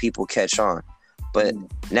that's when people catch on. But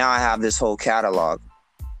now I have this whole catalog.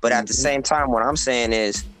 But at the same time, what I'm saying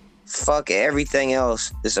is, fuck everything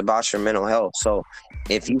else. It's about your mental health. So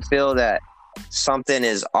if you feel that something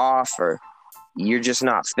is off, or you're just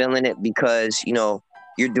not feeling it because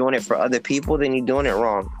you're doing it for other people, then you're doing it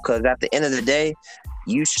wrong. Because at the end of the day,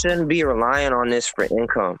 you shouldn't be relying on this for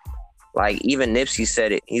income. Like, even Nipsey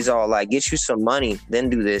said it. He's all like, get you some money, then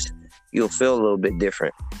do this. You'll feel a little bit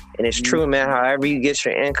different. And it's true, man. However you get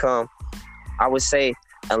your income, I would say,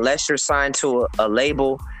 unless you're signed to a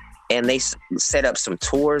label and they set up some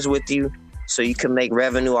tours with you so you can make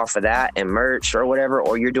revenue off of that and merch or whatever,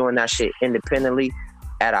 or you're doing that shit independently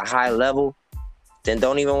at a high level, then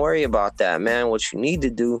don't even worry about that, man. What you need to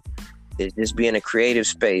do is just be in a creative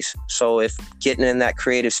space. So if getting in that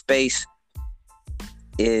creative space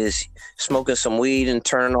is smoking some weed and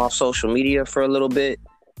turning off social media for a little bit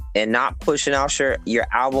and not pushing out your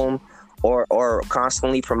album or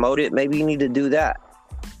constantly promote it, maybe you need to do that.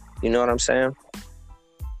 You know what I'm saying?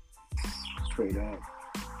 Straight up.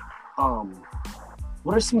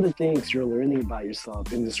 What are some of the things you're learning about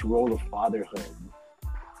yourself in this role of fatherhood?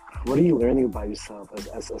 What are you learning about yourself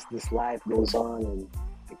as this life goes on and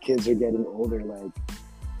the kids are getting older? Like,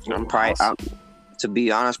 to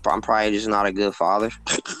be honest, I'm probably just not a good father.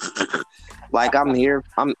 Like, I'm here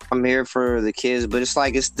for the kids, but this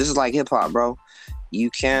is like hip hop, bro.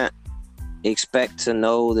 You can't expect to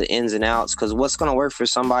know the ins and outs, because what's gonna work for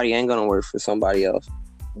somebody ain't gonna work for somebody else.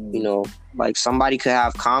 Like, somebody could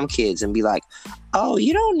have calm kids and be like, oh,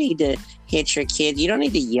 you don't need to hit your kids, you don't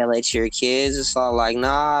need to yell at your kids. It's all like,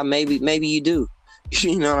 nah, maybe you do.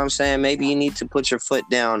 You know what I'm saying? Maybe you need to put your foot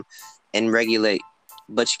down and regulate,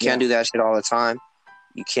 but you can't do that shit all the time.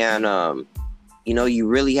 You can't you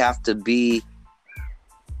really have to be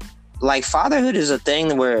like, fatherhood is a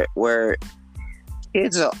thing where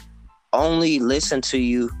kids will only listen to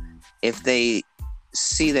you if they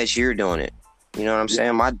see that you're doing it. You know what I'm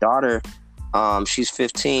saying? My daughter, she's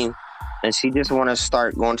 15, and she just want to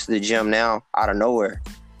start going to the gym now out of nowhere.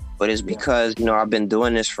 But it's because, I've been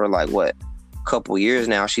doing this for like, a couple years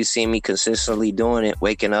now. She's seen me consistently doing it,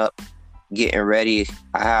 waking up, getting ready.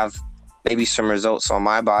 I have maybe some results on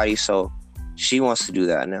my body, so she wants to do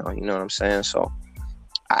that now. You know what I'm saying? So,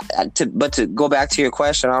 but to go back to your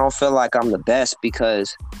question, I don't feel like I'm the best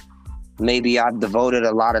because maybe I've devoted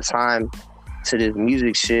a lot of time to this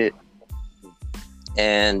music shit.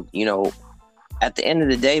 And, at the end of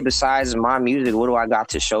the day, besides my music, what do I got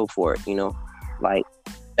to show for it? Like,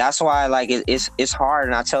 that's why, like, it's hard.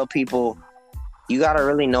 And I tell people, you got to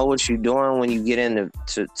really know what you're doing when you get into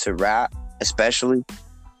to rap, especially,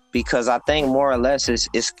 because I think more or less it's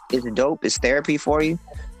dope. It's therapy for you,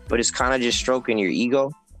 but it's kind of just stroking your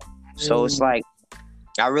ego. So it's like,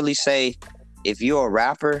 I really say, if you're a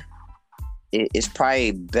rapper, it's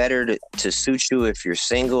probably better to suit you if you're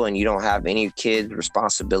single and you don't have any kids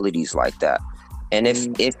responsibilities like that. And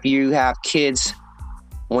if you have kids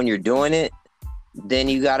when you're doing it, then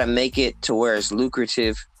you got to make it to where it's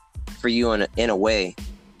lucrative for you in a way,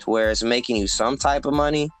 to where it's making you some type of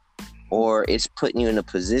money, or it's putting you in a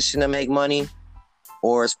position to make money,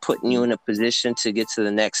 or it's putting you in a position to get to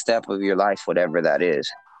the next step of your life, whatever that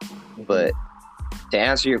is. But to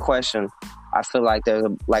answer your question, I feel like there's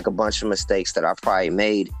a bunch of mistakes that I probably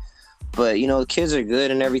made. But, the kids are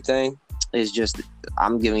good and everything. It's just,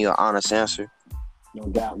 I'm giving you an honest answer. No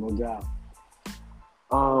doubt.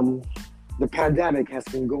 The pandemic has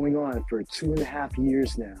been going on for 2.5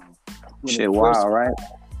 years now. Shit, wow, right?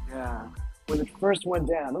 Yeah. When it first went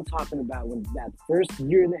down, I'm talking about when that first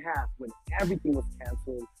year and a half, when everything was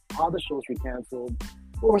canceled, all the shows were canceled.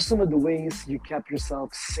 What were some of the ways you kept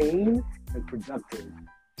yourself sane and productive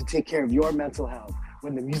to take care of your mental health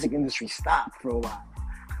when the music industry stopped for a while?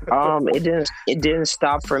 It didn't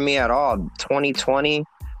stop for me at all. 2020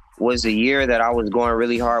 was the year that I was going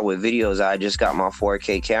really hard with videos. I just got my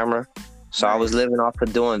 4K camera. So nice. I was living off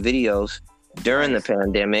of doing videos during the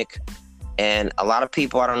pandemic. And a lot of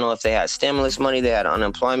people, I don't know if they had stimulus money, they had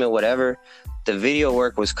unemployment, whatever. The video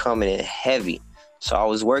work was coming in heavy. So I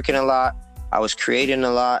was working a lot. I was creating a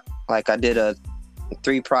lot. Like, I did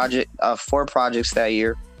 4 projects that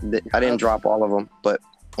year. I didn't drop all of them, but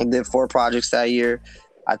I did 4 projects that year.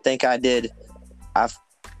 I think I did, I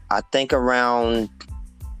think around,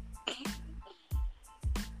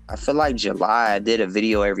 I feel like July, I did a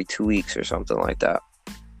video every 2 weeks or something like that.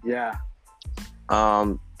 Yeah.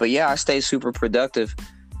 But yeah, I stayed super productive.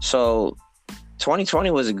 So 2020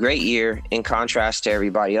 was a great year in contrast to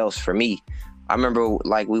everybody else for me. I remember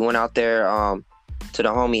like we went out there to the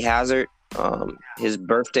homie Hazard. His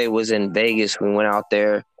birthday was in Vegas. We went out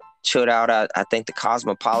there, chilled out at I think the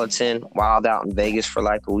Cosmopolitan, wild out in Vegas for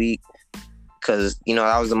like a week because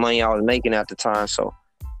that was the money I was making at the time. So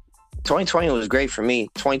 2020 was great for me.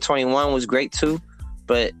 2021 was great too,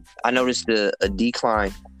 but I noticed a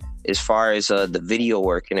decline as far as the video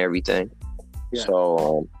work and everything. Yeah.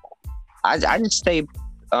 So I just stayed.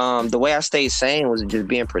 The way I stayed sane was just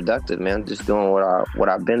being productive, man. Just doing what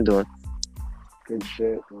I've been doing. Good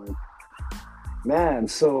shit, man.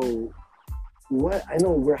 So what? I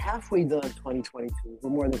know we're halfway done 2022. We're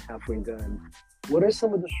more than halfway done. What are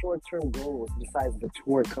some of the short-term goals besides the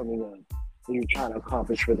tour coming up that you're trying to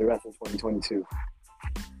accomplish for the rest of 2022?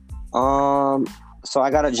 So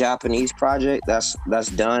I got a Japanese project that's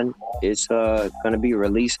done. It's gonna be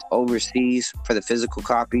released overseas for the physical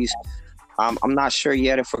copies. I'm not sure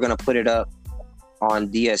yet if we're gonna put it up on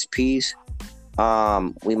DSPs.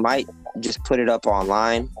 We might just put it up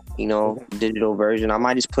online, digital version. I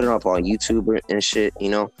might just put it up on YouTube and shit,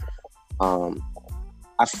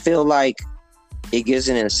 I feel like it gives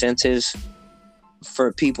an incentives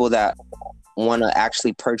for people that want to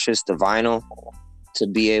actually purchase the vinyl to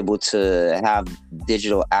be able to have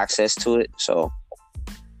digital access to it. So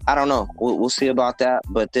I don't know. We'll see about that.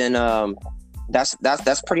 But then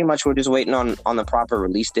that's pretty much we're just waiting on the proper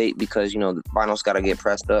release date because the vinyl's got to get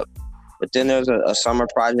pressed up. But then there's a summer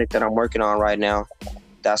project that I'm working on right now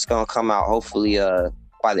that's gonna come out hopefully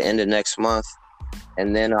by the end of next month.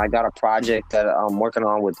 And then I got a project that I'm working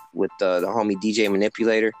on with the homie DJ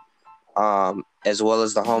Manipulator, as well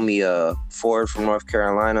as the homie Ford from North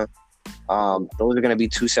Carolina. Those are gonna be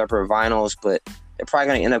two separate vinyls, but they're probably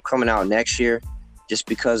gonna end up coming out next year, just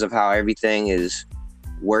because of how everything is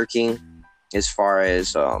working as far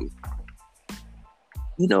as the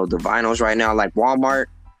vinyls right now. Like Walmart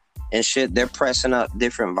and shit, they're pressing up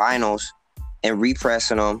different vinyls and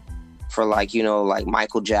repressing them for like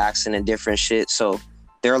Michael Jackson and different shit. So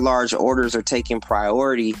their large orders are taking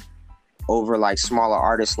priority over like smaller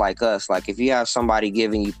artists like us. Like if you have somebody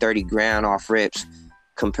giving you 30 grand off rips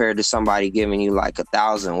compared to somebody giving you like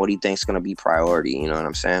 1,000, what do you think is going to be priority? You know what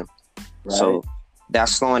I'm saying? Right. So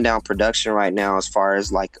that's slowing down production right now as far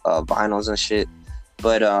as like vinyls and shit.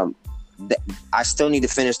 But I still need to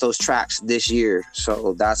finish those tracks this year.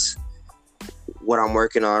 So that's what I'm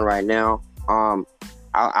working on right now.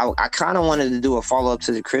 I kind of wanted to do a follow-up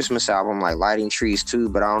to the Christmas album, like Lighting Trees too,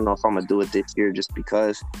 but I don't know if I'm gonna do it this year just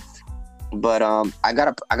because. But I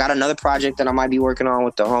got another project that I might be working on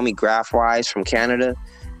with the homie Graphwise from Canada.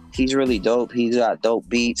 He's really dope. He's got dope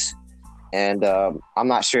beats, and I'm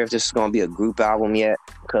not sure if this is gonna be a group album yet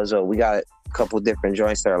because we got a couple different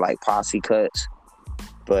joints that are like posse cuts.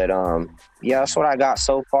 But yeah, that's what I got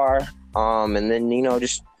so far. And then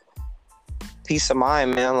just peace of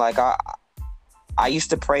mind, man. Like I used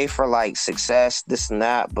to pray for like success, this and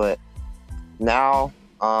that, but now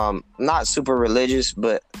I'm not super religious,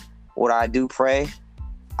 but what I do pray,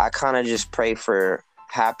 I kind of just pray for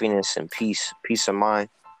happiness and peace of mind.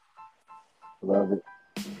 Love it.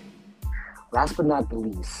 Last but not the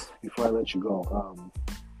least, before I let you go,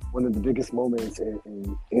 one of the biggest moments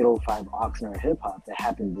in 805 Oxnard hip hop that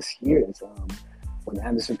happened this year is when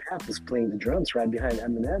Anderson .Paak was playing the drums right behind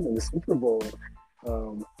Eminem in the Super Bowl.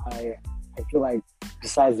 I feel like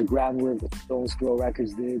besides the groundwork that Stone's Throw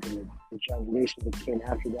Records did and the generation that came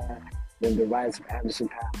after that, then the rise of Anderson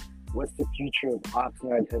 .Paak, what's the future of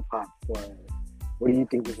Oxnard hip hop for? Where do you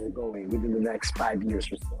think this is going within the next 5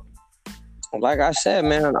 years or so? Like I said,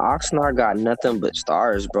 man, Oxnard got nothing but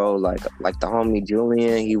stars, bro. Like the homie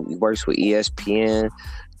Julian, he works with ESPN.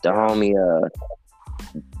 The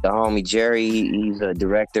homie Jerry, he's a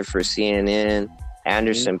director for CNN.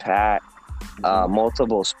 Anderson .Paak,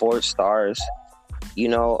 multiple sports stars.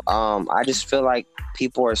 I just feel like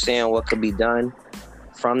people are saying what could be done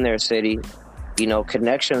from their city.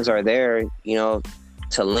 Connections are there, to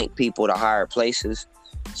link people to higher places.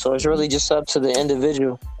 So it's really just up to the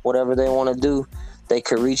individual. Whatever they want to do, they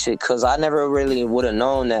could reach it. Because I never really would have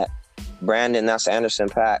known that Brandon, that's Anderson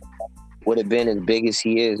 .Paak, would have been as big as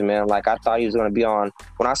he is, man. Like, I thought he was going to be on...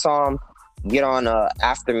 When I saw him get on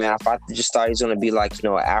Aftermath, I just thought he was going to be like, an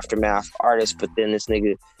Aftermath artist. But then this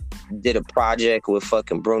nigga did a project with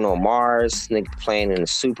fucking Bruno Mars. This nigga playing in the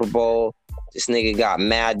Super Bowl. This nigga got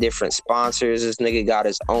mad different sponsors. This nigga got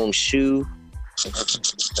his own shoe.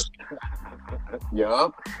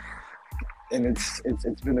 Yup. And it's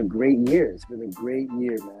been a great year. It's been a great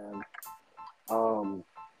year, man.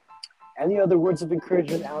 Any other words of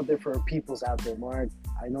encouragement out there for our peoples out there, Mark?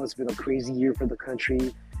 I know it's been a crazy year for the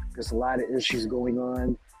country. There's a lot of issues going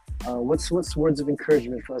on. What's words of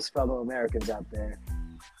encouragement for us fellow Americans out there?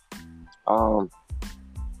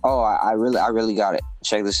 I really got it.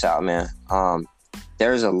 Check this out, man.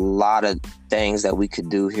 There's a lot of things that we could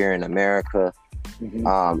do here in America.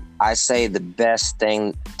 Mm-hmm. I say the best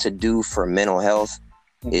thing to do for mental health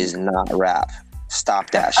is not rap.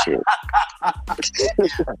 Stop that shit.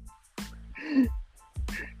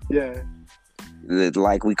 Yeah.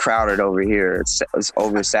 Like, we crowded over here. It's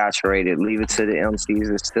oversaturated. Leave it to the MCs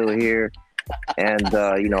that's still here, and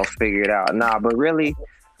figure it out. Nah, but really,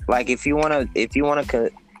 like, if you wanna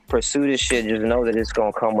pursue this shit, just know that it's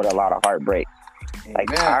gonna come with a lot of heartbreak. Like,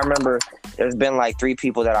 man. I remember there's been like 3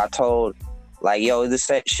 people that I told, like, yo,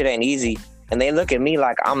 this shit ain't easy. And they look at me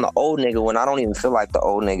like I'm the old nigga when I don't even feel like the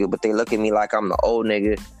old nigga, but they look at me like I'm the old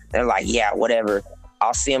nigga. They're like, yeah, whatever.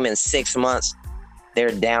 I'll see them in 6 months.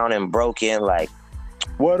 They're down and broken. Like,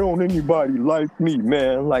 why don't anybody like me,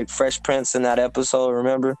 man? Like Fresh Prince in that episode,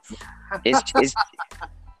 remember? It's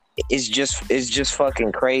just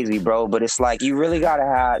fucking crazy, bro. But it's like, you really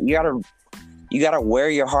gotta wear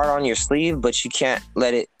your heart on your sleeve, but you can't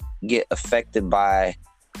let it get affected by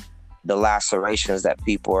the lacerations that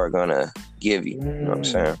people are gonna give you. You know what I'm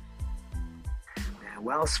saying? Man,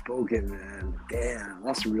 well spoken, man. Damn,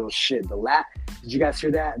 that's real shit. Did you guys hear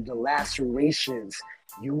that? The lacerations.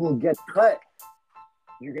 You will get cut.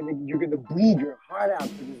 You're gonna bleed your heart out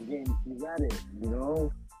for this game if you let it. You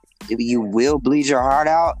know. You will bleed your heart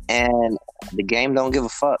out, and the game don't give a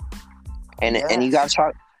fuck. And you gotta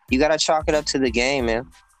chalk it up to the game, man.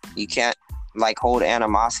 You can't like hold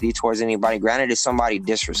animosity towards anybody. Granted, if somebody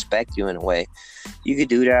disrespect you in a way, you could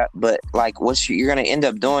do that. But like, what you're gonna end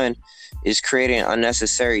up doing is creating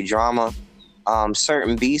unnecessary drama.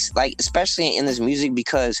 Certain beats, like especially in this music,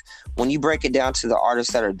 because when you break it down to the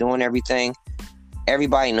artists that are doing everything,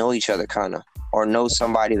 everybody know each other kind of, or know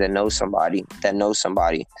somebody that knows somebody that knows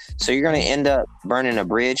somebody. So you're gonna end up burning a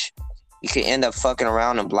bridge. You could end up fucking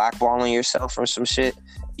around and blackballing yourself from some shit.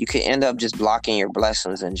 You could end up just blocking your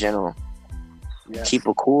blessings in general. Yes. Keep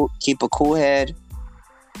a cool head.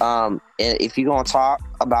 If you're gonna talk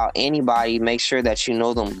about anybody, make sure that you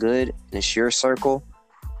know them good and it's your circle,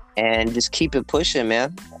 and just keep it pushing,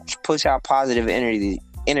 man. Push out positive energy.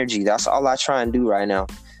 That's all I try and do right now,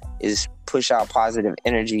 is push out positive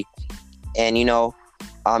energy. And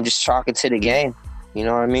just chalk it to the game. You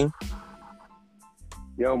know what I mean?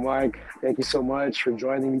 Yo, Mike, thank you so much for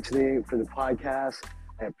joining me today for the podcast.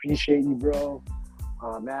 I appreciate you, bro.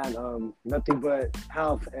 Man, nothing but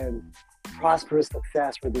health and prosperous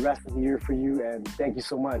success for the rest of the year for you. And thank you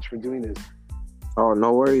so much for doing this. Oh,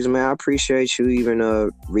 no worries, man. I appreciate you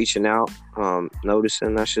even reaching out,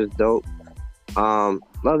 noticing. That's just dope.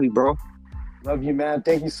 Love you, bro. Love you, man.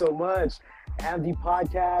 Thank you so much. MD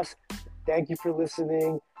Podcast. Thank you for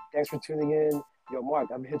listening. Thanks for tuning in. Yo, Mark,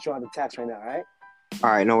 I'm going to hit you on the text right now, all right?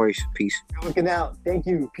 All right, no worries. Peace. You're looking out. Thank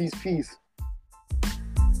you. Peace.